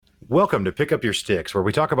Welcome to Pick Up Your Sticks, where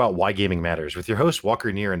we talk about why gaming matters with your hosts Walker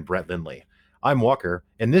Neer and Brett Lindley. I'm Walker,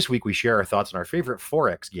 and this week we share our thoughts on our favorite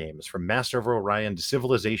 4X games, from Master of Orion to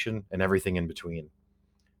Civilization and everything in between.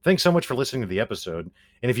 Thanks so much for listening to the episode,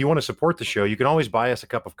 and if you want to support the show, you can always buy us a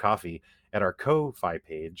cup of coffee at our Ko-Fi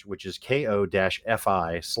page, which is ko-fi/PUYS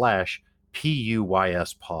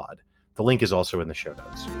pod. The link is also in the show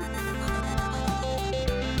notes.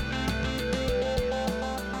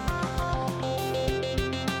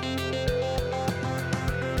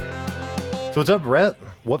 So what's up, Brett?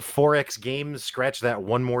 What 4X games scratch that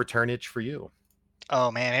one more turn itch for you?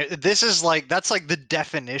 Oh man, that's like the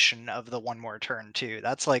definition of the one more turn too.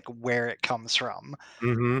 That's like where it comes from.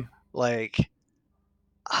 Mm-hmm. Like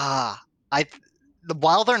I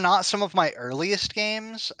while they're not some of my earliest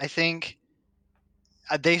games, I think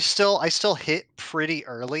I still hit pretty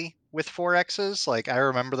early with 4Xs. Like I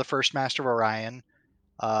remember the first Master of Orion.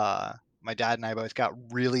 My dad and I both got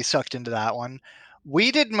really sucked into that one.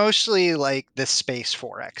 We did mostly like the space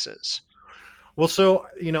 4Xs. Well, so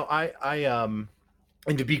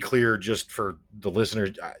and to be clear, just for the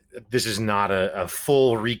listeners, this is not a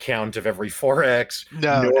full recount of every 4X.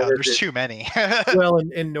 No, Nor there's is too many. well,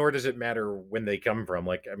 and nor does it matter when they come from.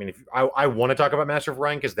 Like, I mean, if I want to talk about Master of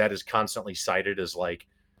Orion because that is constantly cited as like,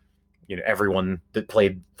 everyone that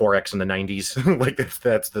played 4X in the 90s, like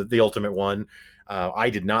that's the ultimate one.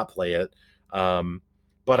 I did not play it.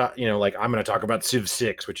 But like I'm going to talk about Civ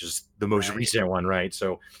 6, which is the most Right. recent one, right?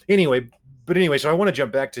 So anyway, so I want to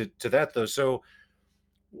jump back to that though. So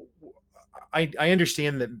I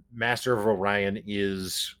understand that Master of Orion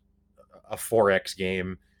is a 4X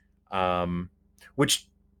game, which,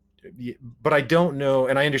 but I don't know,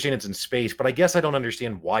 and I understand it's in space, but I guess I don't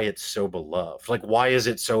understand why it's so beloved. Like, why is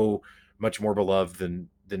it so much more beloved than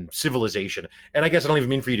Civilization? And I guess I don't even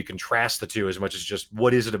mean for you to contrast the two as much as just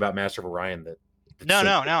what is it about Master of Orion that's No, so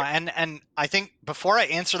no, no. And I think before I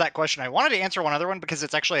answer that question, I wanted to answer one other one because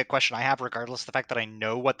it's actually a question I have, regardless of the fact that I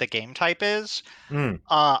know what the game type is. Mm.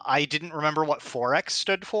 I didn't remember what 4X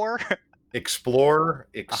stood for. Explore,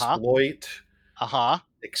 Uh-huh. exploit, Uh-huh.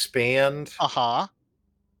 expand, Uh-huh.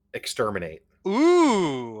 exterminate.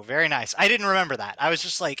 Ooh, very nice. I didn't remember that. I was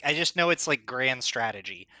just like, I just know it's like grand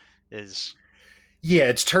strategy is Yeah,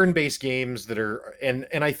 it's turn-based games that are, and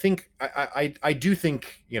I think I do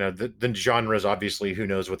think the genres, obviously who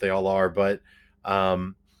knows what they all are, but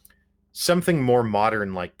um something more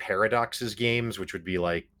modern like Paradox's games, which would be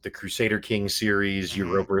like the Crusader King series, mhm.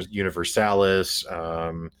 Europa Universalis,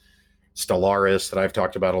 Stellaris, that I've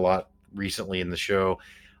talked about a lot recently in the show.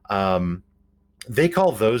 um they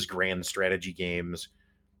call those grand strategy games,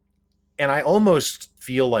 and I almost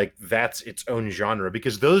feel like that's its own genre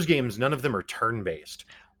because those games, none of them are turn-based.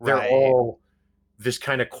 They're Right. all this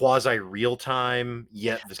kind of quasi real time,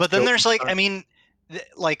 yet the But then scope there's like, of I mean,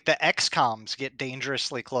 like the XComs get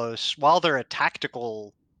dangerously close while they're a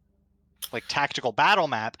tactical battle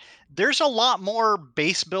map. There's a lot more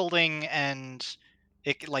base building and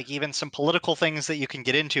like even some political things that you can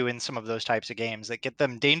get into in some of those types of games that get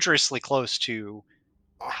them dangerously close to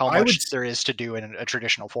how I would much there is to do in a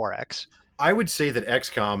traditional 4X. I would say that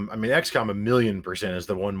XCOM, I mean, XCOM a million percent is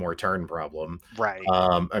the one more turn problem. Right.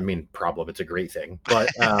 I mean, problem, it's a great thing. But,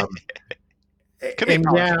 Could be a and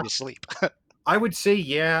problem if yeah, you sleep. I would say,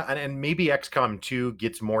 yeah. And maybe XCOM 2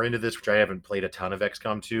 gets more into this, which I haven't played a ton of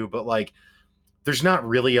XCOM 2, but like, there's not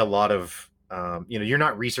really a lot of, you're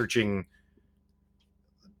not researching.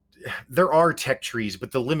 There are tech trees,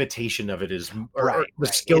 but the limitation of it is, or Right, the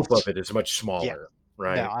right. scope of It's it is much yeah. smaller, No,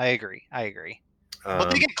 right? I agree. I agree.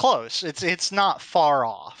 But they Um, get close. It's not far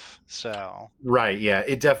off. So right. Yeah.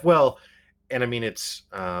 Well, and I mean, it's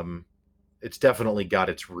definitely got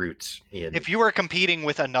its roots in if you were competing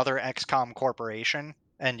with another XCOM corporation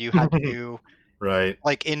and you had to do right.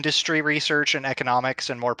 like industry research and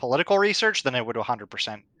economics and more political research, then it would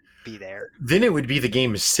 100% be there. Then it would be the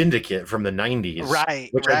game Syndicate from the 90s, Right,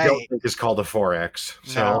 which I don't right. think is called a 4X.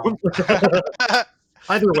 So No. But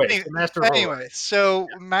either way, any, so Master of Orion. so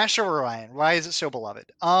Master of Orion, why is it so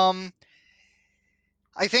beloved?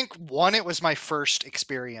 I think one, it was my first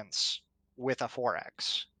experience with a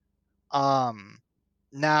 4X. Um,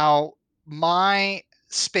 Now my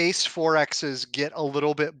space 4Xs get a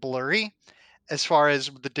little bit blurry as far as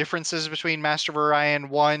the differences between Master of Orion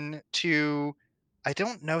 1, 2. I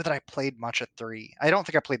don't know that I played much of 3. I don't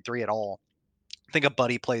think I played 3 at all. I think a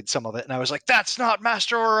buddy played some of it and I was like, "That's not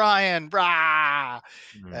Master of Orion." Rah!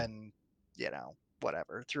 Hmm, And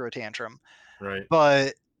whatever, threw a tantrum. right.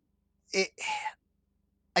 But it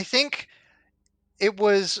I think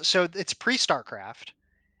it's pre-StarCraft,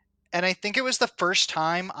 and I think it was the first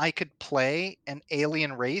time I could play an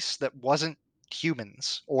alien race that wasn't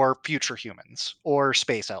humans or future humans or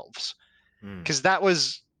space elves, Mm. because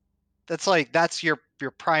that's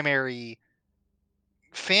your primary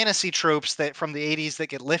fantasy tropes that from the 80s that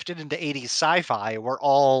get lifted into 80s sci-fi were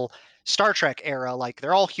all Star Trek era. Like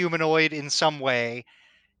they're all humanoid in some way,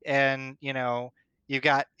 and you've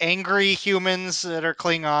got angry humans that are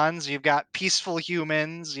Klingons, you've got peaceful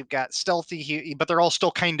humans, you've got stealthy, but they're all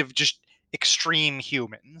still kind of just extreme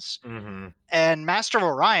humans. Hmm. And Master of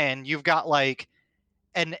Orion, you've got like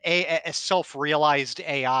a self-realized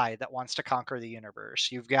AI that wants to conquer the universe.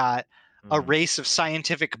 You've got a Mm. race of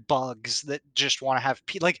scientific bugs that just want to have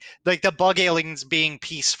like the bug aliens being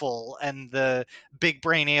peaceful and the big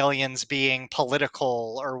brain aliens being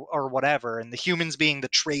political or whatever, and the humans being the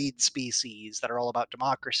trade species that are all about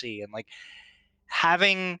democracy, and like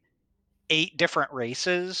having 8 different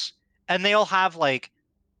races, and they all have like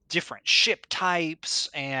different ship types,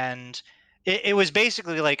 and it was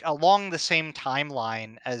basically like along the same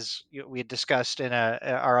timeline as we had discussed in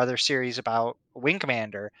our other series about Wing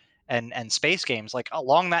Commander and space games. Like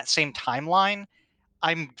along that same timeline,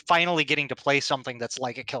 I'm finally getting to play something that's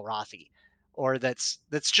like a Kilrathi, or that's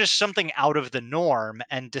just something out of the norm,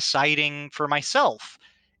 and deciding for myself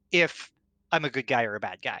if I'm a good guy or a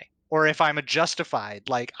bad guy, or if I'm a justified,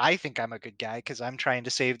 like I think I'm a good guy because I'm trying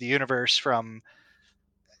to save the universe from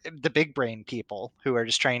the big brain people who are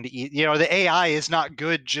just trying to eat. The AI is not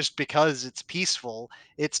good just because it's peaceful.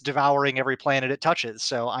 It's devouring every planet it touches.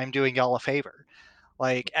 So I'm doing y'all a favor.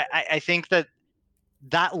 Like I think that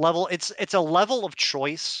level, it's a level of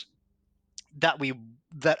choice that we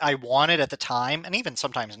that I wanted at the time, and even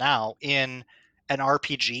sometimes now in an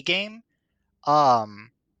RPG game.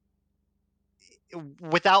 Um,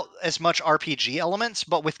 without as much RPG elements,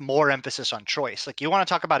 but with more emphasis on choice. Like you want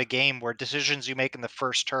to talk about a game where decisions you make in the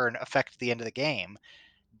first turn affect the end of the game,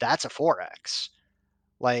 that's a 4X.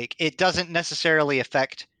 Like it doesn't necessarily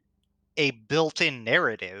affect a built-in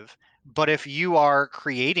narrative, but if you are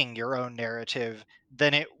creating your own narrative,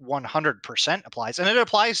 then it 100% applies. And it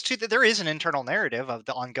applies to that there is an internal narrative of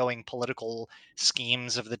the ongoing political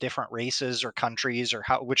schemes of the different races or countries or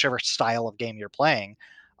whichever style of game you're playing.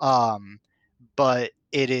 Um, but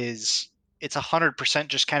it's 100%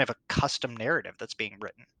 just kind of a custom narrative that's being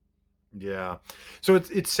written. Yeah. So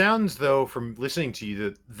it sounds though from listening to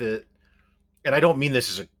you that and I don't mean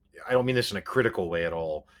this in a critical way at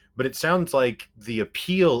all, but it sounds like the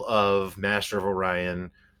appeal of Master of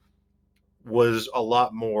Orion was a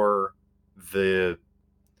lot more the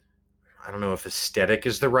I don't know if aesthetic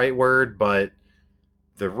is the right word, but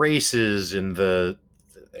the races and the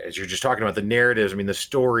as you're just talking about the narratives, I mean the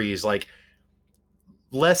stories, like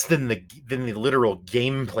less than the literal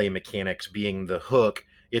gameplay mechanics being the hook.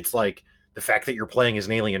 It's like the fact that you're playing as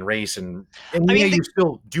an alien race, and I yeah, mean, you're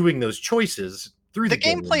still doing those choices through the the game.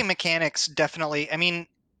 gameplay mechanics definitely. I mean,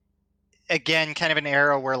 again, kind of an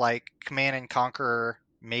era where like Command and Conquer,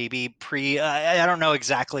 maybe pre. I don't know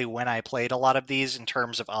exactly when I played a lot of these in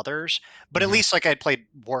terms of others, but at Hmm. least like I'd played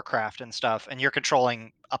Warcraft and stuff, and you're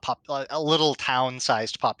controlling a little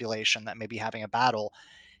town-sized population that may be having a battle.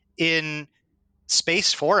 In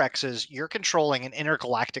Space 4X's, you're controlling an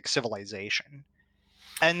intergalactic civilization.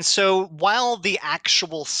 And so while the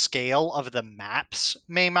actual scale of the maps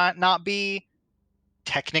may not be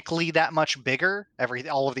technically that much bigger.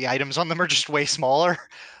 All of the items on them are just way smaller,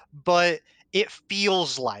 but it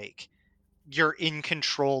feels like you're in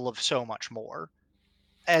control of so much more.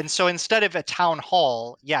 And so instead of a town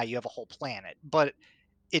hall, yeah, you have a whole planet, but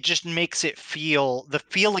it just makes the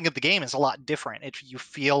feeling of the game is a lot different. If you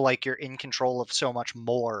feel like you're in control of so much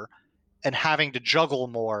more and having to juggle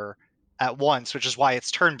more at once, which is why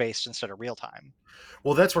it's turn based instead of real time.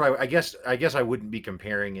 Well, that's what I guess I wouldn't be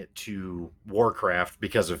comparing it to Warcraft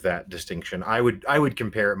because of that distinction. I would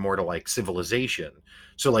compare it more to like Civilization.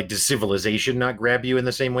 So like does Civilization not grab you in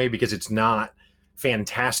the same way because it's not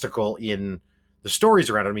fantastical in the stories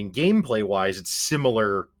around it? I mean, gameplay wise, it's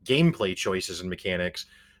similar gameplay choices and mechanics,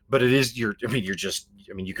 but it is I mean,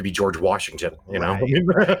 you could be George Washington, you know?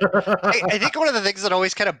 Right, right. I think one of the things that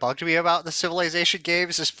always kind of bugged me about the Civilization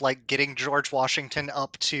games is like getting George Washington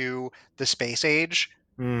up to the space age.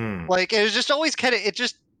 Hmm. Like it was just always kind of, it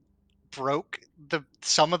just broke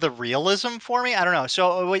some of the realism for me. I don't know.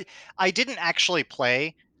 So I didn't actually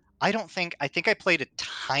play. I think I played a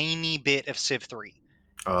tiny bit of Civ 3.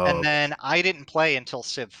 And Oh. then I didn't play until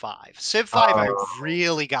Civ 5. Civ 5 I Oh.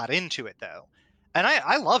 really got into it though. And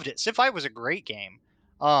I loved it. Civ 5 was a great game.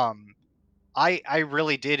 Um I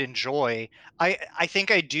really did enjoy. I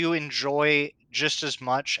think I do enjoy just as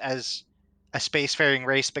much as a spacefaring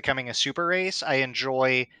race becoming a super race. I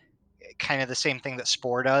enjoy kind of the same thing that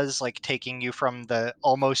Spore does, like taking you from the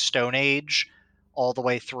almost Stone Age, all the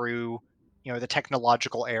way through, the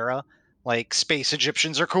technological era. Like space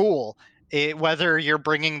Egyptians are cool. Whether you're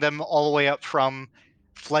bringing them all the way up from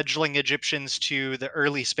fledgling Egyptians to the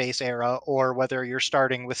early space era, or whether you're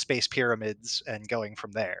starting with space pyramids and going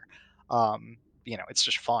from there. It's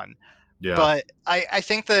just fun. Yeah. But I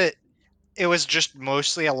think that it was just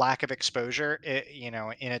mostly a lack of exposure, in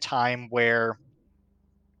a time where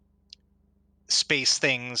space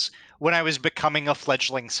things, when I was becoming a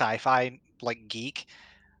fledgling sci-fi like geek,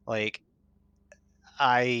 like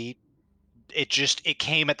I it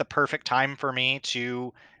came at the perfect time for me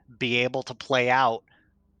to be able to play out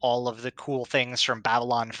all of the cool things from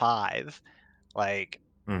Babylon 5. Like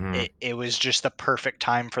Hmm. it was just the perfect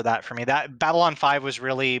time for that for me. That Babylon 5 was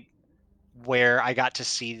really where I got to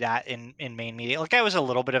see that in main media. Like I was a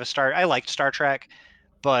little bit of a star. I liked Star Trek,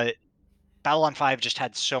 but Babylon 5 just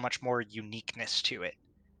had so much more uniqueness to it,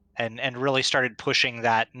 and really started pushing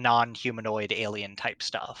that non-humanoid alien type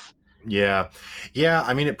stuff. Yeah. Yeah.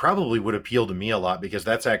 I mean, it probably would appeal to me a lot because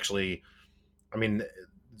that's actually, I mean,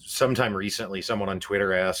 sometime recently, someone on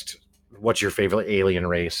Twitter asked, "What's your favorite alien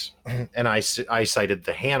race?" And I cited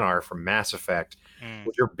the Hanar from Mass Effect, Mm,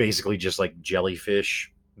 which are basically just like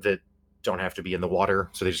jellyfish that don't have to be in the water,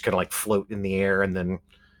 so they just kind of like float in the air, and then,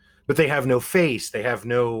 but they have no face. They have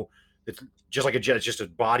no. It's just like a jet. It's just a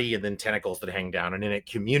body and then tentacles that hang down, and then it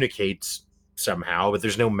communicates somehow, but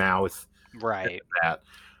there's no mouth. right. That.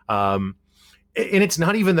 Um, and it's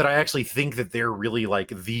not even that I actually think that they're really like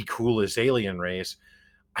the coolest alien race.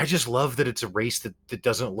 I just love that it's a race that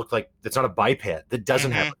doesn't look like, that's not a biped, that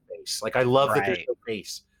doesn't have Hmm. a face. Like I love that there's Right. no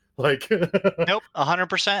face. Like Nope.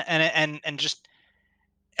 100%. And just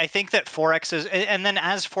I think that 4X's, and then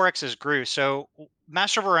as 4X's grew, so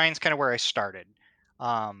Master of Orion's kind of where I started.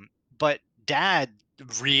 But Dad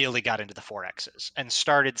really got into the 4X's and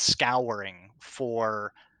started scouring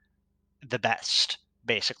for the best,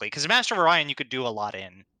 basically. Because Master of Orion you could do a lot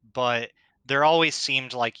in, but there always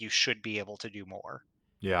seemed like you should be able to do more.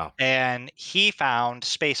 yeah. And he found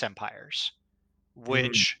Space Empires,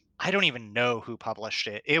 Mm, which I don't even know who published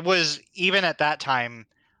it. It was, even at that time,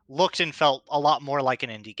 looked and felt a lot more like an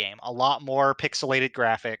indie game, a lot more pixelated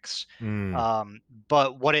graphics. mm, Um,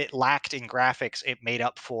 but what it lacked in graphics, it made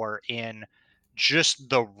up for in just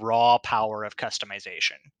the raw power of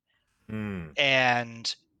customization. mm,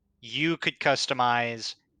 And you could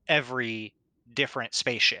customize every different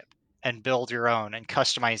spaceship and build your own and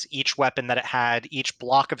customize each weapon that it had, each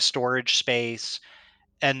block of storage space,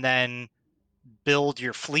 and then build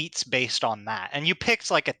your fleets based on that. And you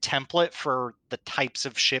picked like a template for the types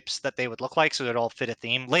of ships that they would look like so that it all fit a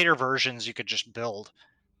theme. Later versions you could just build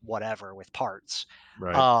whatever with parts.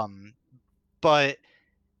 right. Um, but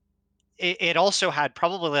it also had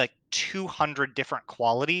probably like 200 different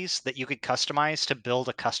qualities that you could customize to build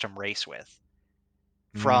a custom race with,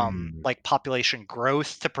 from Mm, like population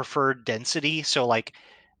growth to preferred density. So like,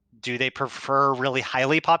 do they prefer really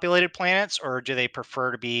highly populated planets, or do they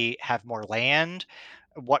prefer to be have more land?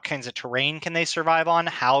 What kinds of terrain can they survive on?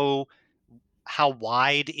 How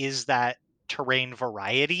wide is that terrain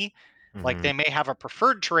variety? Like mhm, they may have a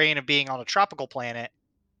preferred terrain of being on a tropical planet,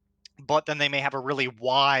 but then they may have a really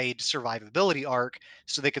wide survivability arc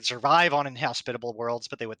so they could survive on inhospitable worlds,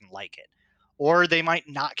 but they wouldn't like it. Or they might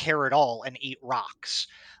not care at all and eat rocks.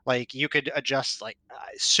 Like you could adjust like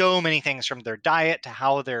so many things, from their diet to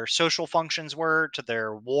how their social functions were to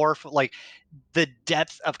their like the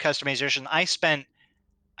depth of customization.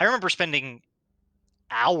 I remember spending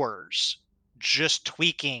hours just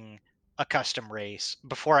tweaking a custom race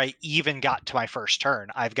before I even got to my first turn.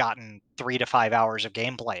 I've gotten 3 to 5 hours of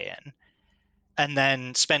gameplay in, and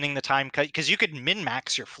then spending the time, because you could min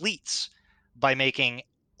max your fleets by making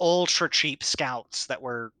ultra cheap scouts that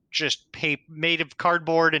were just made of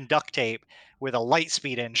cardboard and duct tape with a light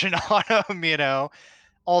speed engine on them,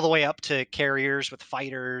 all the way up to carriers with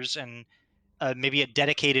fighters and maybe a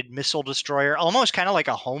dedicated missile destroyer, almost kind of like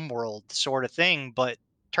a homeworld sort of thing, but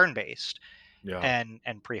turn based yeah. and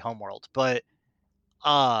pre homeworld. But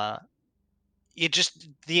uh, it just,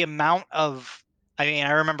 the amount of, I mean,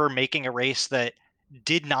 I remember making a race that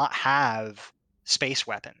did not have space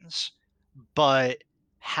weapons, but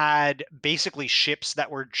had basically ships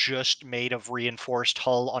that were just made of reinforced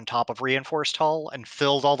hull on top of reinforced hull and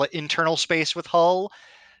filled all the internal space with hull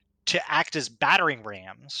to act as battering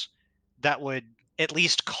rams that would at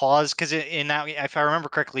least cause, because in that, if I remember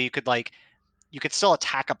correctly, you could still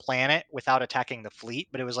attack a planet without attacking the fleet,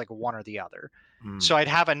 but it was like one or the other. So Mm, I'd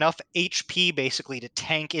have enough HP basically to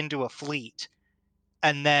tank into a fleet,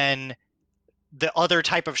 and then the other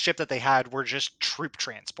type of ship that they had were just troop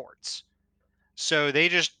transports. So they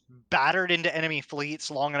just battered into enemy fleets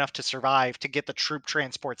long enough to survive to get the troop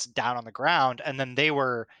transports down on the ground, and then they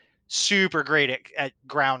were super great at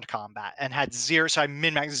ground combat and had zero. So I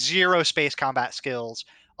min max zero space combat skills,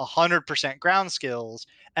 100% ground skills,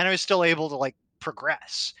 and I was still able to like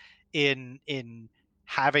progress in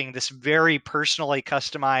having this very personally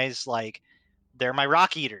customized like they're my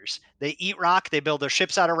rock eaters. They eat rock. They build their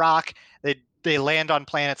ships out of rock. They land on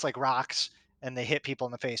planets like rocks, and they hit people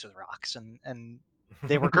in the face with rocks. And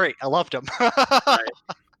they were great. I loved them. Right.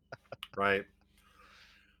 Right.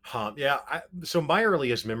 Yeah. So my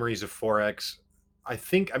earliest memories of 4X, I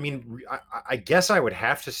think, I mean, I guess I would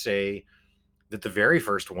have to say that the very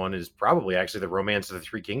first one is probably actually the Romance of the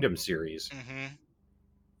Three Kingdoms series. Hmm.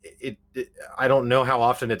 I don't know how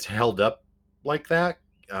often it's held up like that.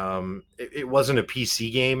 It wasn't a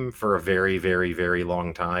PC game for a very, very, very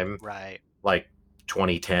long time, Right. like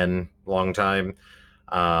 2010, long time.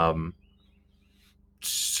 Um,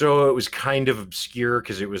 so it was kind of obscure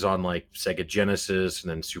because it was on like Sega Genesis and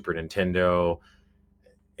then Super Nintendo.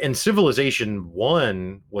 And Civilization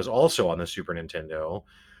 1 was also on the Super Nintendo.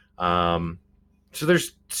 Um, so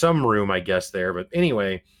there's some room, I guess, there. But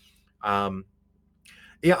anyway, um,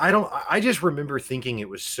 yeah, I don't. I just remember thinking it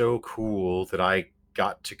was so cool that I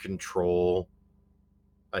got to control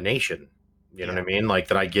a nation. You know what I Yeah. mean? Like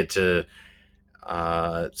that I get to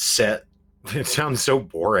set. It sounds so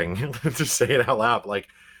boring to say it out loud. Like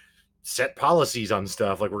set policies on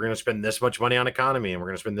stuff. Like we're going to spend this much money on economy, and we're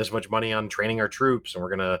going to spend this much money on training our troops, and we're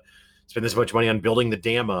going to spend this much money on building the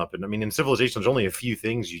dam up. And I mean, in Civilization, there's only a few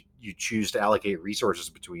things you choose to allocate resources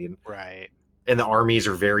between, Right. and the armies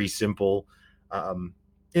are very simple.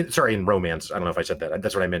 Sorry, in Romance, I don't know if I said that.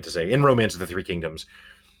 That's what I meant to say. In Romance of the Three Kingdoms,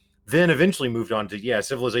 then eventually moved on to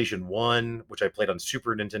Civilization 1, which I played on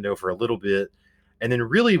Super Nintendo for a little bit, and then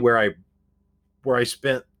really where I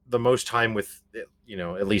spent the most time with,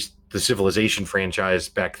 at least the Civilization franchise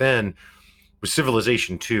back then, was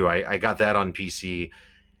Civilization 2. I got that on PC,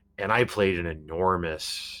 and I played an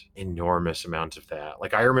enormous amount of that.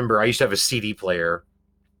 Like I remember I used to have a CD player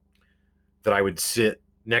that I would sit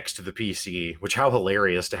next to the PC, which how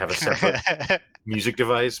hilarious to have a separate music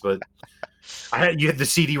device, but you had the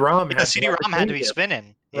CD-ROM Yeah, had to have the CD-ROM had to game be disc,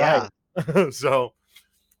 spinning. right? Yeah. So,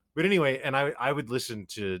 but anyway, and I would listen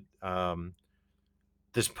to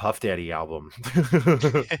this Puff Daddy album.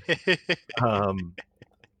 um,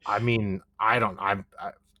 I mean, I don't.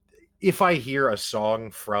 If I hear a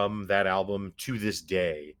song from that album to this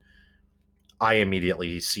day, I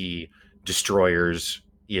immediately see destroyers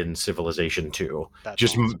in Civilization 2. That's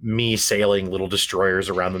Just awesome. me sailing little destroyers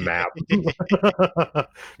around the map,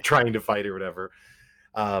 trying to fight or whatever.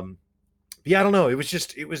 Um, yeah, I don't know. It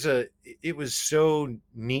was so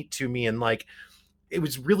neat to me, and like it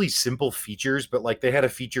was really simple features, but like they had a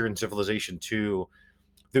feature in Civilization 2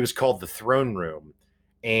 that was called the throne room,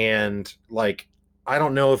 and like I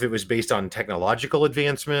don't know if it was based on technological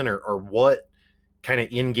advancement or what kind of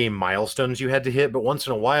in-game milestones you had to hit, but once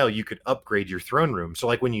in a while you could upgrade your throne room. So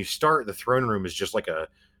like when you start, the throne room is just like a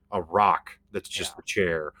rock that's Yeah. just the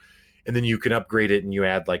chair, and then you can upgrade it and you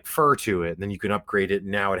add like fur to it, and then you can upgrade it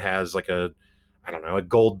and now it has like a, I don't know, a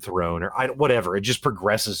gold throne or whatever. It just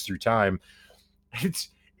progresses through time. It's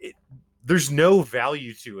it, there's no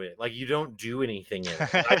value to it. Like you don't do anything in it.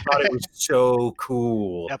 I thought it was so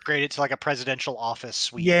cool. Upgrade it to like a presidential office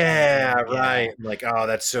suite kind of Yeah, thing. Yeah. right. Like, oh,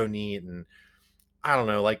 that's so neat. And I don't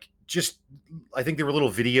know, like just I think there were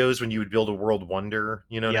little videos when you would build a world wonder,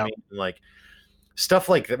 you know what I Yep. mean? Like stuff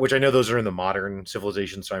like that, which I know those are in the modern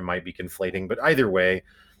civilization, so I might be conflating, but either way,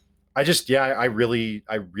 I really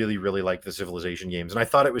like the civilization games. And I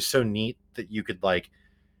thought it was so neat that you could like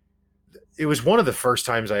it was one of the first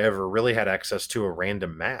times I ever really had access to a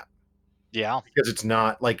random map. Yeah. Because it's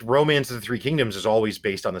not like Romance of the Three Kingdoms is always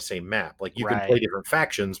based on the same map. Like you can play Right. different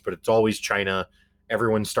factions, but it's always China.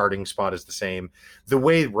 Everyone's starting spot is the same. The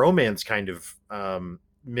way Romance kind of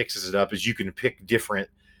mixes it up is you can pick different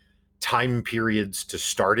time periods to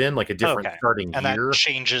start in, like a different Okay. starting And that year.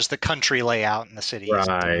 changes the country layout in the cities and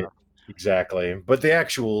Right. stuff. Exactly. But the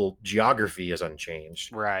actual geography is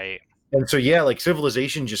unchanged. Right. And so yeah, like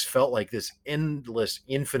Civilization just felt like this endless,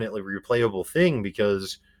 infinitely replayable thing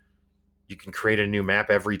because you can create a new map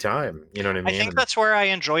every time. You know what I I mean? think that's where I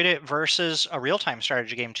enjoyed it versus a real-time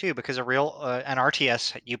strategy game too, because an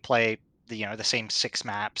RTS you play the same 6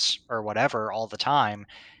 maps or whatever all the time,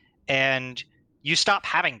 and you stop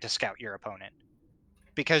having to scout your opponent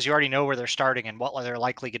because you already know where they're starting and what they're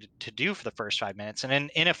likely to do for the first 5 minutes.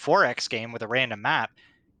 And in a 4X game with a random map,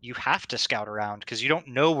 you have to scout around because you don't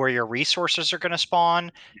know where your resources are going to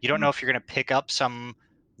spawn. You don't know if you're going to pick up some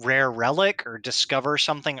rare relic or discover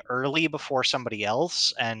something early before somebody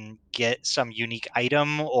else and get some unique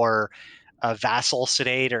item or a vassal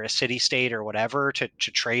state or a city state or whatever to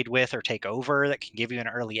trade with or take over that can give you an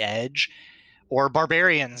early edge, or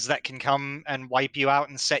barbarians that can come and wipe you out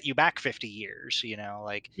and set you back 50 years,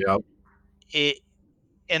 like Yep. it.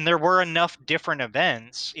 And there were enough different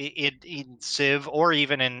events in Civ, or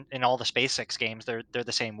even in all the SpaceX games. They're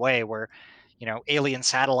the same way, where alien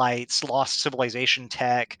satellites, lost civilization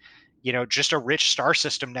tech, just a rich star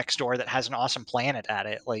system next door that has an awesome planet at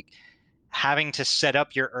it. Like, having to set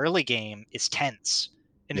up your early game is tense,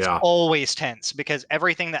 and it's Yeah. always tense because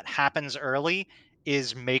everything that happens early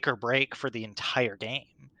is make or break for the entire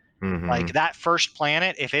game. Like, Hmm. that first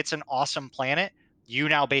planet, if it's an awesome planet, you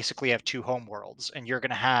now basically have two home worlds, and you're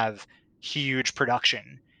going to have huge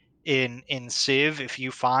production in Civ. If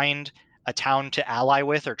you find a town to ally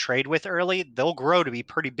with or trade with early, they'll grow to be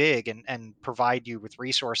pretty big and provide you with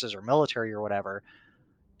resources or military or whatever.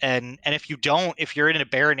 And if you don't, if you're in a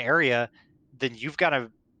barren area, then you've got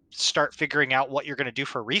to start figuring out what you're going to do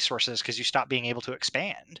for resources because you stop being able to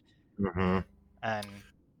expand. Hmm. And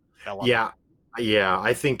I love it. Yeah. Yeah.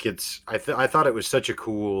 I think I thought it was such a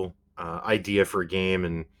cool idea for a game.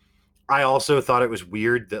 And I also thought it was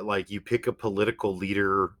weird that like you pick a political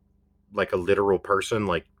leader, like a literal person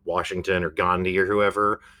like Washington or Gandhi or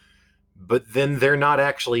whoever, but then they're not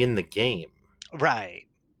actually in the game. Right.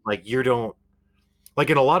 Like you don't like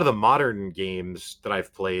in a lot of the modern games that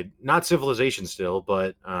I've played, not Civilization still,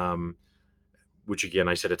 but which again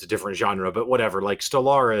I said it's a different genre, but whatever, like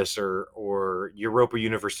Stellaris or Europa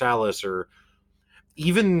Universalis, or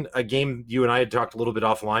even a game you and I had talked a little bit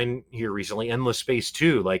offline here recently, Endless Space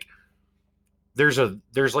 2. Like there's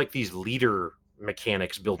like these leader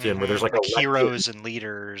mechanics built in where there's like Like a legend. heroes and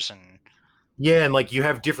leaders and Yeah, and like you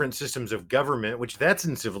have different systems of government, which that's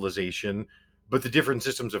in Civilization, but the different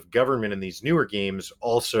systems of government in these newer games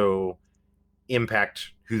also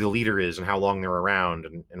impact who the leader is and how long they're around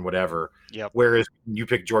and whatever. yep, Whereas you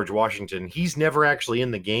pick George Washington, he's never actually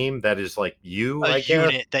in the game. That is like you, a I guess.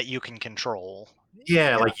 unit that you can control.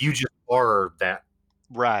 Yeah, Yeah. like you just are that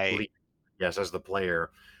Right. leader, yes, as the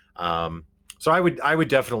player. Um, so I would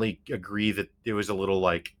definitely agree that it was a little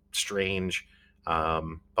like strange,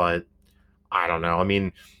 but I don't know. I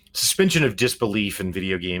mean, suspension of disbelief in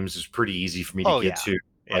video games is pretty easy for me to Oh get yeah. to.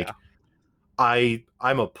 Yeah. Like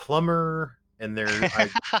I'm a plumber and I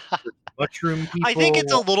mushroom I think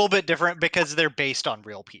it's a people. little bit different because they're based on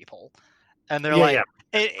real people. And they're Yeah, like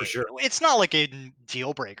yeah, for it, sure. it's not like a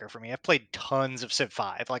deal breaker for me. I've played tons of Civ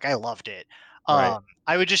 5. Like, I loved it. Right.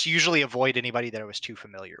 I would just usually avoid anybody that I was too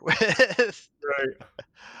familiar with. Right.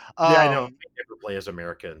 Yeah, I know. um I never play as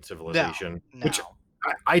America in no. Civilization, which No.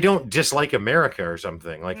 I don't dislike America or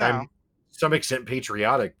something. Like No. I'm some extent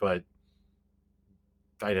patriotic, but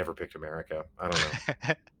I never picked America. I don't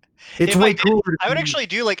know. It's If I way did, cooler to I would be. actually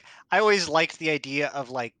do, like, I always liked the idea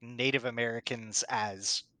of, like, Native Americans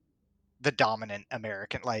as the dominant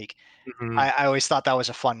American. Like, Mhm. I always thought that was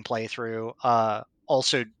a fun playthrough.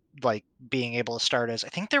 Also, like, being able to start as, I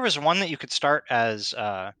think there was one that you could start as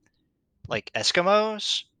like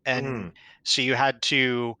Eskimos, and Mm. so you had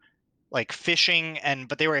to, like, fishing, and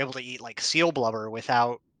but they were able to eat like seal blubber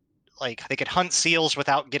without, like, they could hunt seals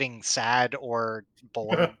without getting sad or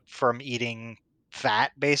bored from eating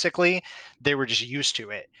fat, basically. They were just used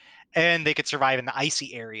to it. And they could survive in the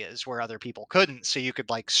icy areas where other people couldn't. So you could,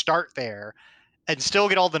 like, start there and still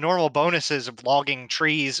get all the normal bonuses of logging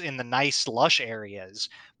trees in the nice lush areas,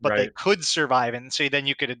 but they Right. could survive. And so then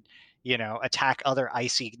you could, attack other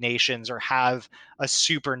icy nations or have a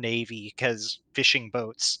super navy, because fishing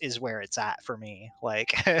boats is where it's at for me.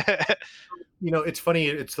 Like, It's funny.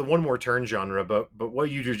 It's the one more turn genre, but what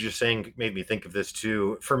you were just saying made me think of this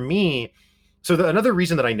too. For me, so another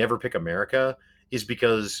reason that I never pick America is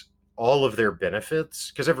because all of their benefits,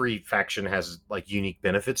 because every faction has like unique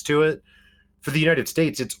benefits to it. For the United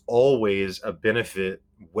States, it's always a benefit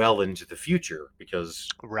well into the future because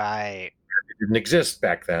right. it didn't exist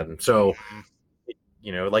back then. So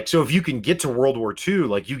Mhm. like so if you can get to World War II,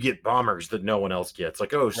 like you get bombers that no one else gets.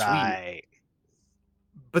 Like, oh, sweet. Right.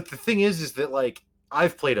 But the thing is that like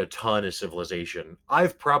I've played a ton of Civilization.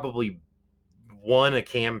 I've probably won a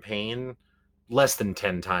campaign less than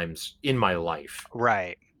 10 times in my life.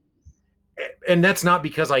 Right. And that's not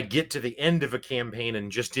because I get to the end of a campaign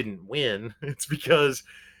and just didn't win. It's because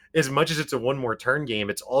as much as it's a one more turn game,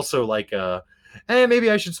 it's also like maybe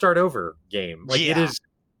I should start over game. Like it Yeah. is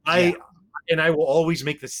Yeah. I and I will always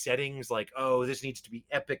make the settings like, oh, this needs to be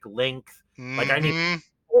epic length. Like I need Mhm.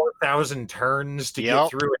 4,000 turns to get Yep.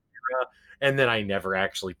 through an era. and then I never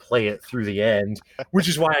actually play it through the end, which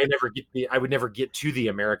is why I would never get to the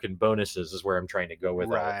American bonuses is where I'm trying to go with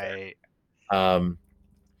all of Right. that.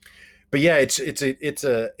 But yeah, it's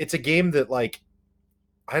a game that like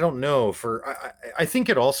I don't know for I think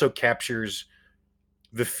it also captures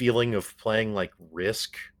the feeling of playing like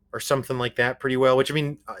Risk or something like that pretty well, which I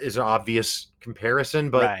mean is an obvious comparison,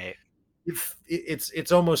 but Right. if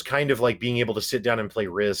it's almost kind of like being able to sit down and play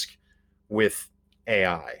Risk with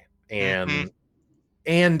AI, Hmm.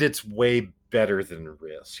 and it's way better than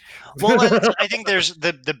Risk. Well, I think there's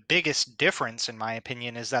the biggest difference, in my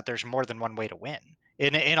opinion, is that there's more than one way to win.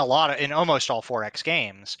 In almost all 4X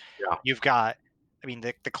games, Yeah. you've got, I mean,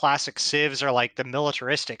 the classic civs are like the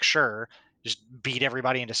militaristic, sure, just beat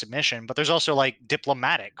everybody into submission, but there's also like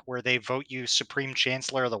diplomatic, where they vote you supreme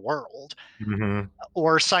chancellor of the world, Hmm.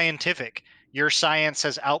 or scientific. Your science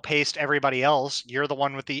has outpaced everybody else. You're the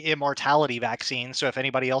one with the immortality vaccine, so if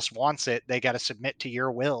anybody else wants it, they got to submit to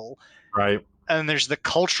your will. Right. And there's the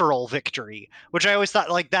cultural victory, which I always thought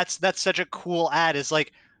like that's such a cool ad, is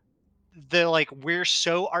like the like we're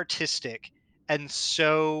so artistic and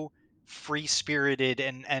so free spirited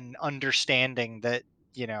and understanding that,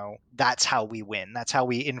 that's how we win, that's how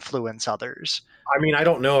we influence others. I mean, I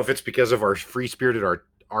don't know if it's because of our free spirited our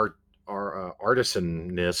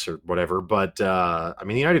artisanness or whatever, but I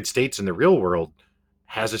mean, the United States in the real world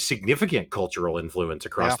has a significant cultural influence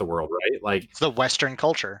across Yeah, the world, right? Like, it's the Western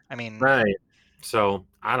culture, I mean. right. So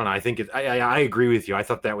I don't know. I think I agree with you. I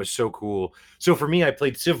thought that was so cool. So for me, I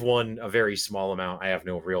played Civ 1 a very small amount. I have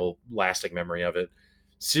no real lasting memory of it.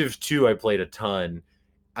 Civ 2, I played a ton.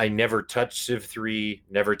 I never touched Civ 3,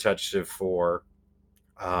 never touched Civ 4.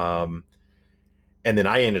 Um, and then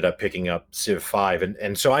I ended up picking up Civ 5.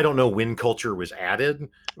 And so I don't know when culture was added,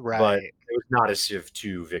 but Right. it was not a Civ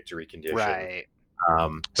 2 victory condition. Right.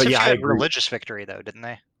 But Civ yeah, 2 I had agree. religious victory though, didn't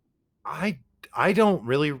they? I I don't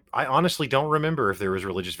really I honestly don't remember if there was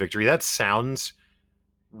religious victory. That sounds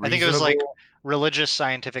I think it was like reasonable. religious,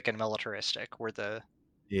 scientific, and militaristic were the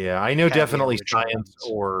Yeah, I know kind of the definitely original science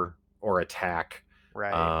ones. or attack.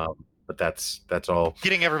 Right. But that's all.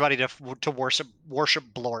 Getting everybody to worship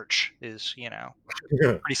Blorch is,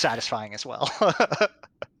 pretty satisfying as well.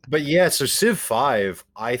 But yeah, so Civ 5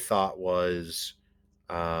 I thought was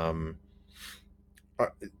um uh,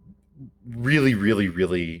 really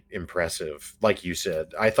really impressive. Like you said,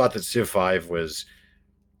 I thought that Civ 5 was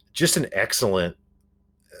just an excellent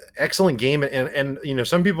game, and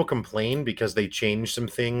some people complain because they changed some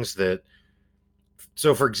things that.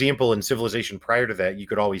 So, for example, in Civilization prior to that, you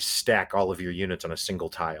could always stack all of your units on a single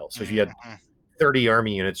tile. So, if you had Mhm. 30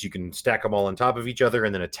 army units, you can stack them all on top of each other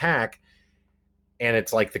and then attack. And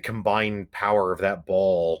it's like the combined power of that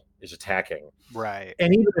ball is attacking. Right.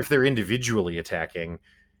 And even if they're individually attacking,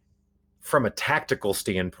 from a tactical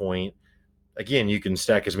standpoint, again, you can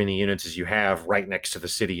stack as many units as you have right next to the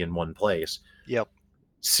city in one place. Yep.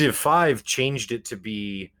 Civ 5 changed it to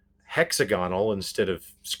be hexagonal instead of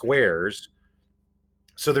squares.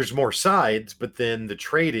 So there's more sides, but then the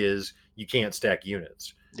trait is you can't stack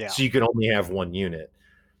units. Yeah. So you can only have one unit.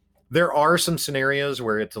 There are some scenarios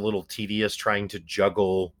where it's a little tedious trying to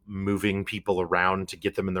juggle moving people around to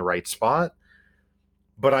get them in the right spot,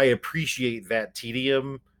 but I appreciate that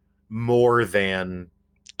tedium more than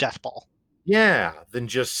Death ball. than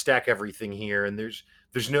just stack everything here. And there's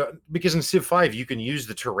no, because in Civ 5 you can use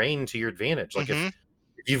the terrain to your advantage. Like Hmm.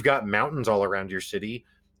 if you've got mountains all around your city,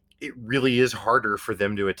 it really is harder for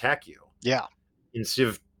them to attack you. Yeah. In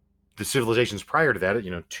the civilizations prior to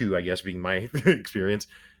that, 2, I guess, being my experience,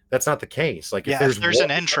 that's not the case. Like if Yeah. If there's there's one,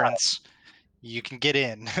 an entrance, you can get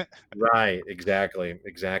in. right, exactly.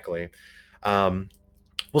 Um,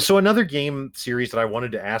 well, so another game series that I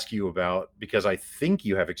wanted to ask you about because I think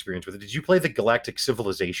you have experience with it. Did you play the Galactic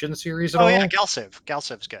Civilization series at Oh yeah, all? Galciv.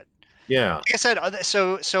 Galciv's good. Yeah, Like I said,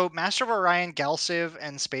 so Master of Orion, Galciv,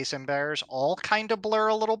 and Space Empires all kind of blur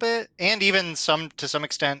a little bit, and even some to some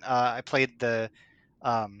extent. I played the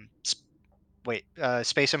um,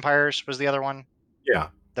 Space Empires was the other one. yeah,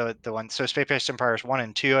 The one, so Space Empires 1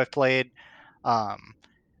 and 2 I've played. Um,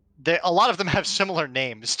 a lot of them have similar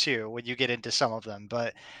names too when you get into some of them,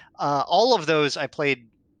 but all of those I played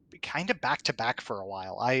kind of back to back for a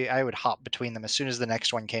while. I would hop between them as soon as the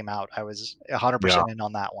next one came out. I was yeah. 100% in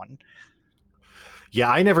on that one. Yeah,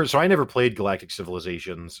 I never played Galactic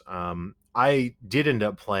Civilizations. I did end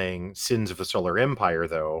up playing Sins of the Solar Empire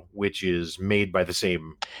though, which is made by the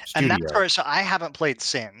same And that's studio. where, so I haven't played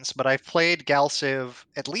Sins, but I've played Galciv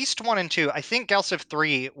at least 1 and 2. I think Galciv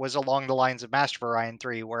 3 was along the lines of Master of Orion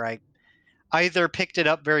 3, where I either picked it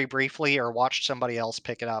up very briefly or watched somebody else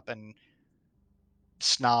pick it up and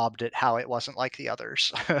snobbed at how it wasn't like the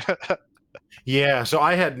others. Yeah, so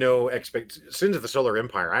I had no expect Sins of the Solar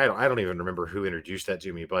Empire. I don't even remember who introduced that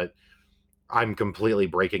to me, but I'm completely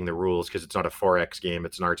breaking the rules because it's not a 4X game,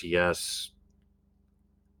 it's an RTS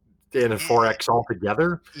and a Eh, 4X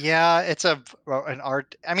altogether. yeah, it's an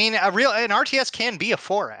art. I mean, an RTS can be a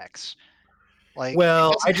 4X. Like it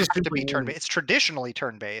Well, I doesn't just have to simply be turn mean based. It's traditionally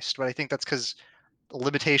turn based, but I think that's because the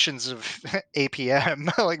limitations of APM,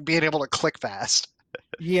 like being able to click fast.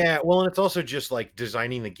 yeah, well, and it's also just like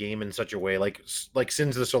designing the game in such a way like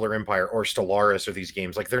Sins of the Solar Empire or Stellaris or these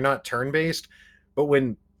games, like they're not turn-based, but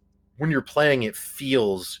when you're playing it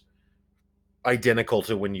feels identical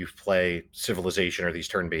to when you play Civilization or these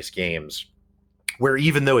turn-based games, where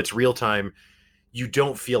even though it's real time, you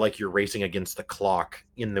don't feel like you're racing against the clock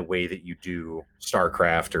in the way that you do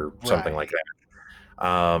StarCraft or something like Right.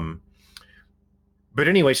 that. But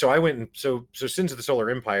anyway, so I went and so Sins of the Solar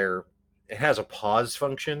Empire, it has a pause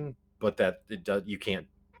function, but that it does you can't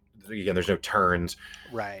again. There's no turns.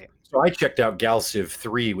 Right. So I checked out Galciv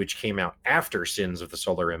 3, which came out after Sins of the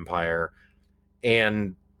Solar Empire,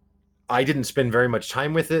 and I didn't spend very much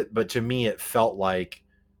time with it, but to me, it felt like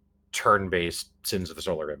turn-based Sins of the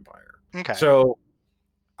Solar Empire. Okay. So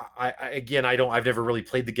again, I've never really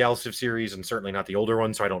played the Galciv series, and certainly not the older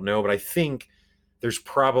one, so I don't know. But I think there's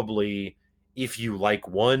probably, if you like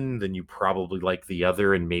one, then you probably like the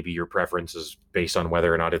other, and maybe your preference is based on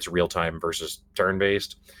whether or not it's real time versus turn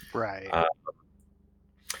based. Right. Uh,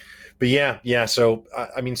 but yeah. So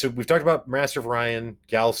I mean, so we've talked about Master of Orion,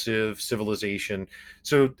 Galciv, Civilization.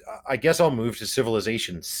 So I guess I'll move to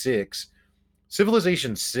Civilization Six.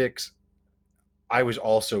 Civilization Six, I was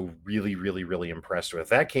also really, really, really impressed with.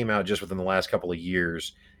 That came out just within the last couple of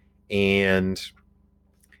years, and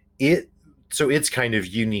it so its kind of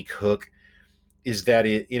unique hook is that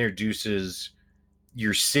it introduces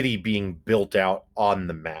your city being built out on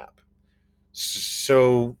the map.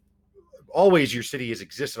 So always your city has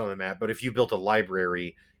existed on the map, but if you built a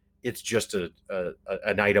library, it's just an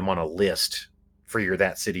item on a list for your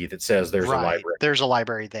that city that says there's a Right. library. There's a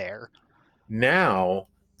library there. Now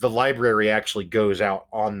the library actually goes out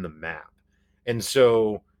on the map. And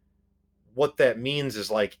so what that means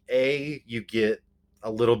is like you get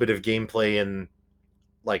a little bit of gameplay in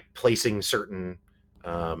like placing certain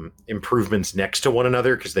improvements next to one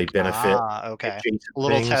another because they benefit Ah, okay. adjacent A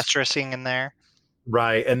little things. Tetrising in there.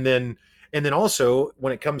 Right. And then also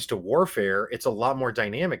when it comes to warfare, it's a lot more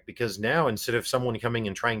dynamic because now instead of someone coming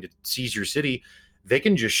and trying to seize your city, they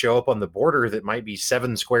can just show up on the border that might be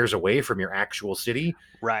 7 squares away from your actual city,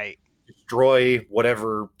 Right. destroy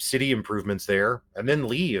whatever city improvements there, and then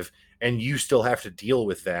leave. And you still have to deal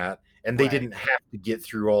with that. And they Right. didn't have to get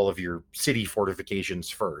through all of your city fortifications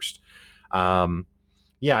first. Um,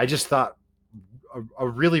 yeah, I just thought a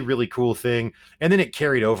really really cool thing, and then it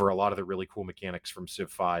carried over a lot of the really cool mechanics from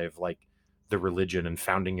Civ 5, like the religion and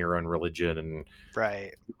founding your own religion and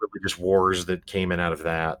Right. religious wars that came in out of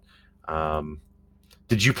that. Um,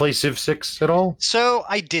 did you play Civ 6 at all? So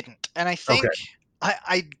I didn't, and I Okay. think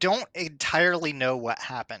I don't entirely know what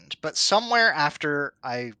happened, but somewhere after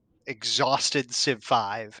I exhausted Civ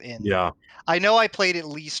 5 in Yeah. I know I played at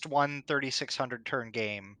least one 3600 turn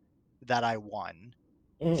game that I won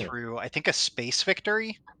Mm. through I think a space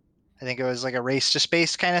victory. I think it was like a race to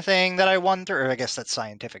space kind of thing that I won through, or I guess that's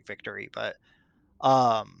scientific victory,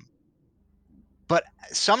 um but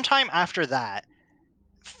sometime after that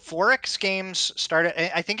 4X games started.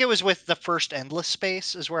 I think it was with the first Endless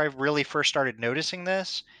Space is where I really first started noticing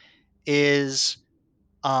this. Is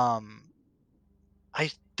um,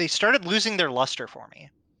 I they started losing their luster for me.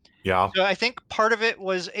 Yeah. So I think part of it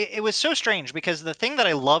was it was so strange because the thing that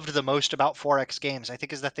I loved the most about 4X games, I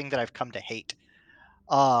think, is the thing that I've come to hate.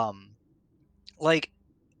 Um, like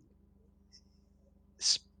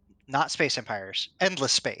s- not Space Empires,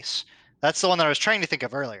 Endless Space. That's the one that I was trying to think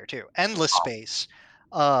of earlier too. Endless Space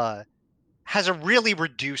uh, has a really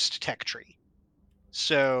reduced tech tree.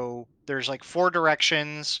 So there's like four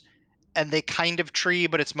directions and they kind of tree,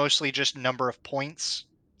 but it's mostly just number of points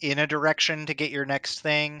in a direction to get your next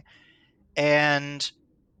thing. And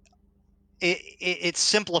it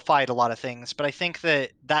simplified a lot of things, but I think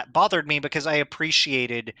that that bothered me because I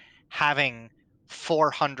appreciated having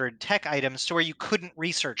 400 tech items to where you couldn't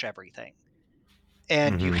research everything.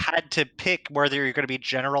 And you Hmm. had to pick whether you're going to be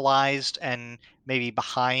generalized and maybe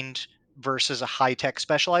behind versus a high tech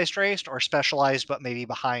specialized race or specialized but maybe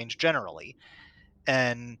behind generally.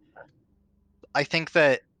 And I think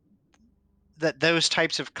that those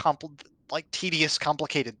types of like tedious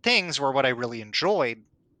complicated things were what I really enjoyed.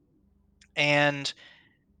 And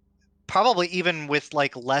probably even with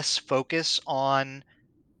like less focus on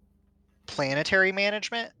planetary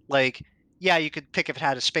management, like yeah, you could pick if it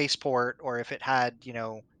had a spaceport or if it had,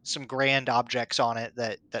 some grand objects on it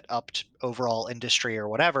that upped overall industry or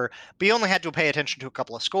whatever. But you only had to pay attention to a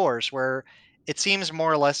couple of scores. Where it seems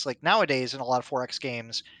more or less like nowadays in a lot of 4X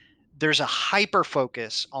games, there's a hyper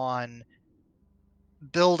focus on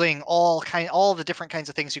building all the different kinds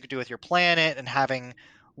of things you could do with your planet, and having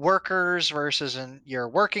workers versus your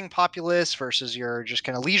working populace versus your just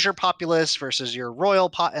kind of leisure populace versus your royal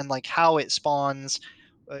pot, and like how it spawns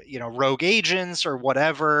rogue agents or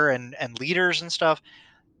whatever, and leaders and stuff.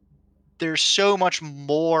 There's so much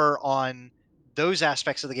more on those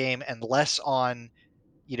aspects of the game and less on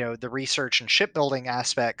the research and shipbuilding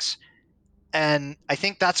aspects. And I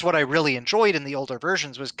think that's what I really enjoyed in the older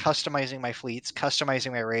versions, was customizing my fleets,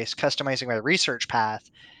 customizing my race, customizing my research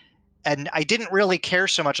path. And I didn't really care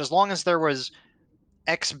so much as long as there was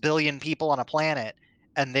X billion people on a planet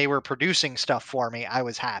and they were producing stuff for me, I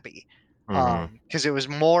was happy. Hmm. Because it was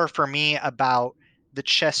more for me about the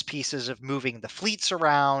chess pieces of moving the fleets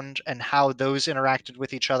around and how those interacted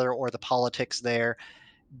with each other, or the politics there,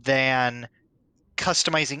 than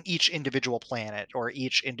customizing each individual planet or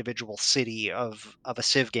each individual city of a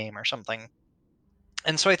Civ game or something.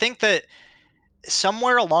 And so I think that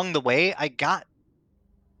somewhere along the way I got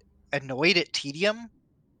annoyed at tedium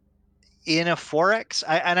in a 4X.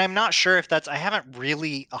 And I'm not sure if I haven't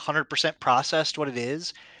really 100% processed what it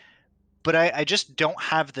is, but I just don't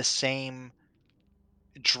have the same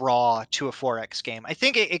draw to a 4X game. I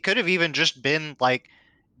think it could have even just been like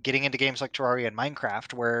getting into games like Terraria and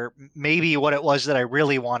Minecraft, where maybe what it was that I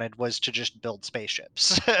really wanted was to just build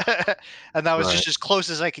spaceships. And that was Right. just as close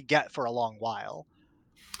as I could get for a long while.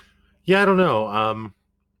 Yeah, I don't know.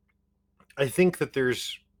 I think that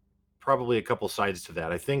there's probably a couple sides to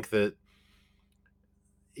that. I think that,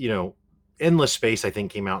 you know, Endless Space, I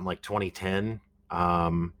think, came out in like 2010.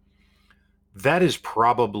 Um, that is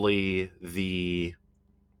probably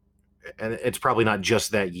and it's probably not just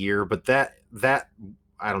that year, but that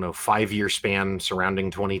I don't know, 5 year span surrounding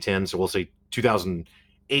 2010. So we'll say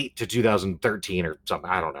 2008 to 2013 or something.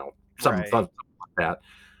 I don't know, Right. something like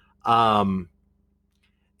that.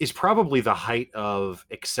 Is probably the height of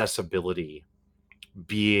accessibility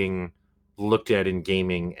being looked at in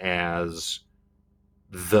gaming as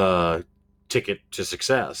the ticket to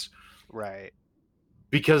success, Right.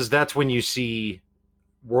 because that's when you see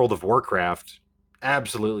World of Warcraft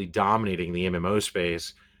absolutely dominating the MMO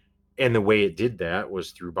space. And the way it did that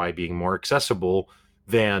was through by being more accessible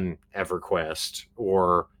than EverQuest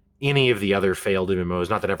or any of the other failed MMOs.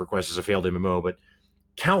 Not that EverQuest is a failed MMO, but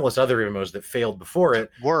countless other MMOs that failed before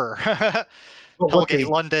it. Were. But what Hellgate they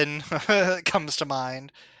London comes to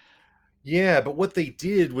mind. Yeah, but what they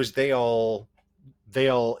did was they all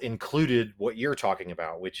included what you're talking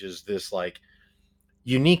about, which is this like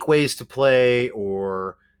unique ways to play,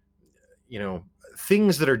 or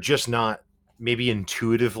things that are just not maybe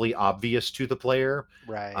intuitively obvious to the player,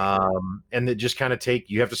 Right. and that just kind of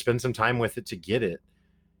you have to spend some time with it to get it.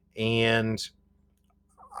 And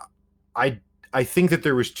I I think that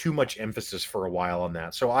there was too much emphasis for a while on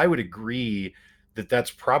that. So I would agree that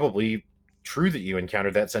that's probably true, that you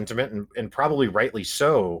encountered that sentiment, and probably rightly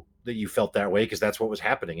so that you felt that way, because that's what was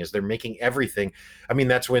happening. Is they're making everything. I mean,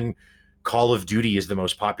 that's when Call of Duty is the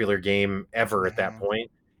most popular game ever at that Mhm.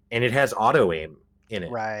 point, and it has auto aim in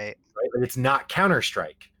it, Right. right? But it's not Counter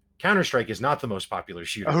Strike. Counter Strike is not the most popular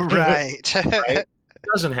shooter, Oh, right. right?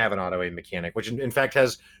 Doesn't have an auto aim mechanic, which in fact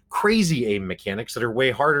has crazy aim mechanics that are way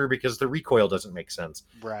harder because the recoil doesn't make sense.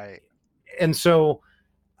 Right. And so,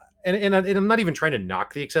 and I'm not even trying to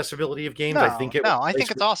knock the accessibility of games. I No, think it was no, a I place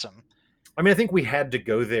think it's awesome. I mean, I think we had to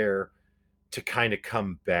go there to kind of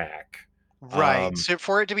come back. Right. Um, So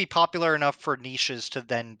for it to be popular enough for niches to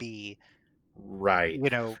then be, right. you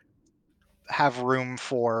know, have room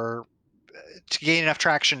for to gain enough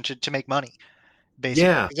traction to make money, basically.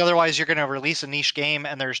 Yeah. Because otherwise you're gonna release a niche game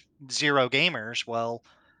and there's 0 gamers. Well,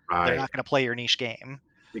 they're Right. not gonna play your niche game.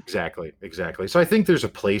 Exactly. Exactly. So I think there's a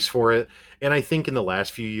place for it, and I think in the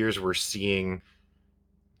last few years we're seeing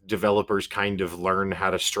developers kind of learn how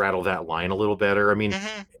to straddle that line a little better. I mean,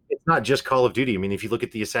 Mhm. it's not just Call of Duty. I mean, if you look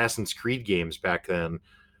at the Assassin's Creed games back then,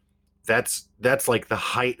 that's like the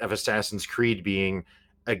height of Assassin's Creed being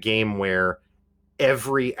a game where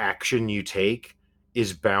every action you take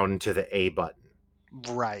is bound to the A button.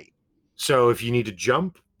 Right. So if you need to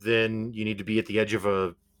jump, then you need to be at the edge of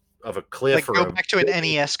a cliff Like, or go a back to an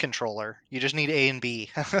NES controller. You just need A and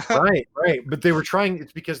B. right, right. But they were trying,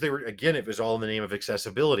 it's because they were, again, it was all in the name of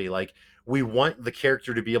accessibility. Like, we want the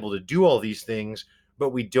character to be able to do all these things, but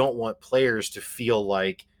we don't want players to feel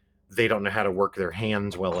like they don't know how to work their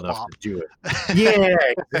hands well enough to Quap. do it. Yeah,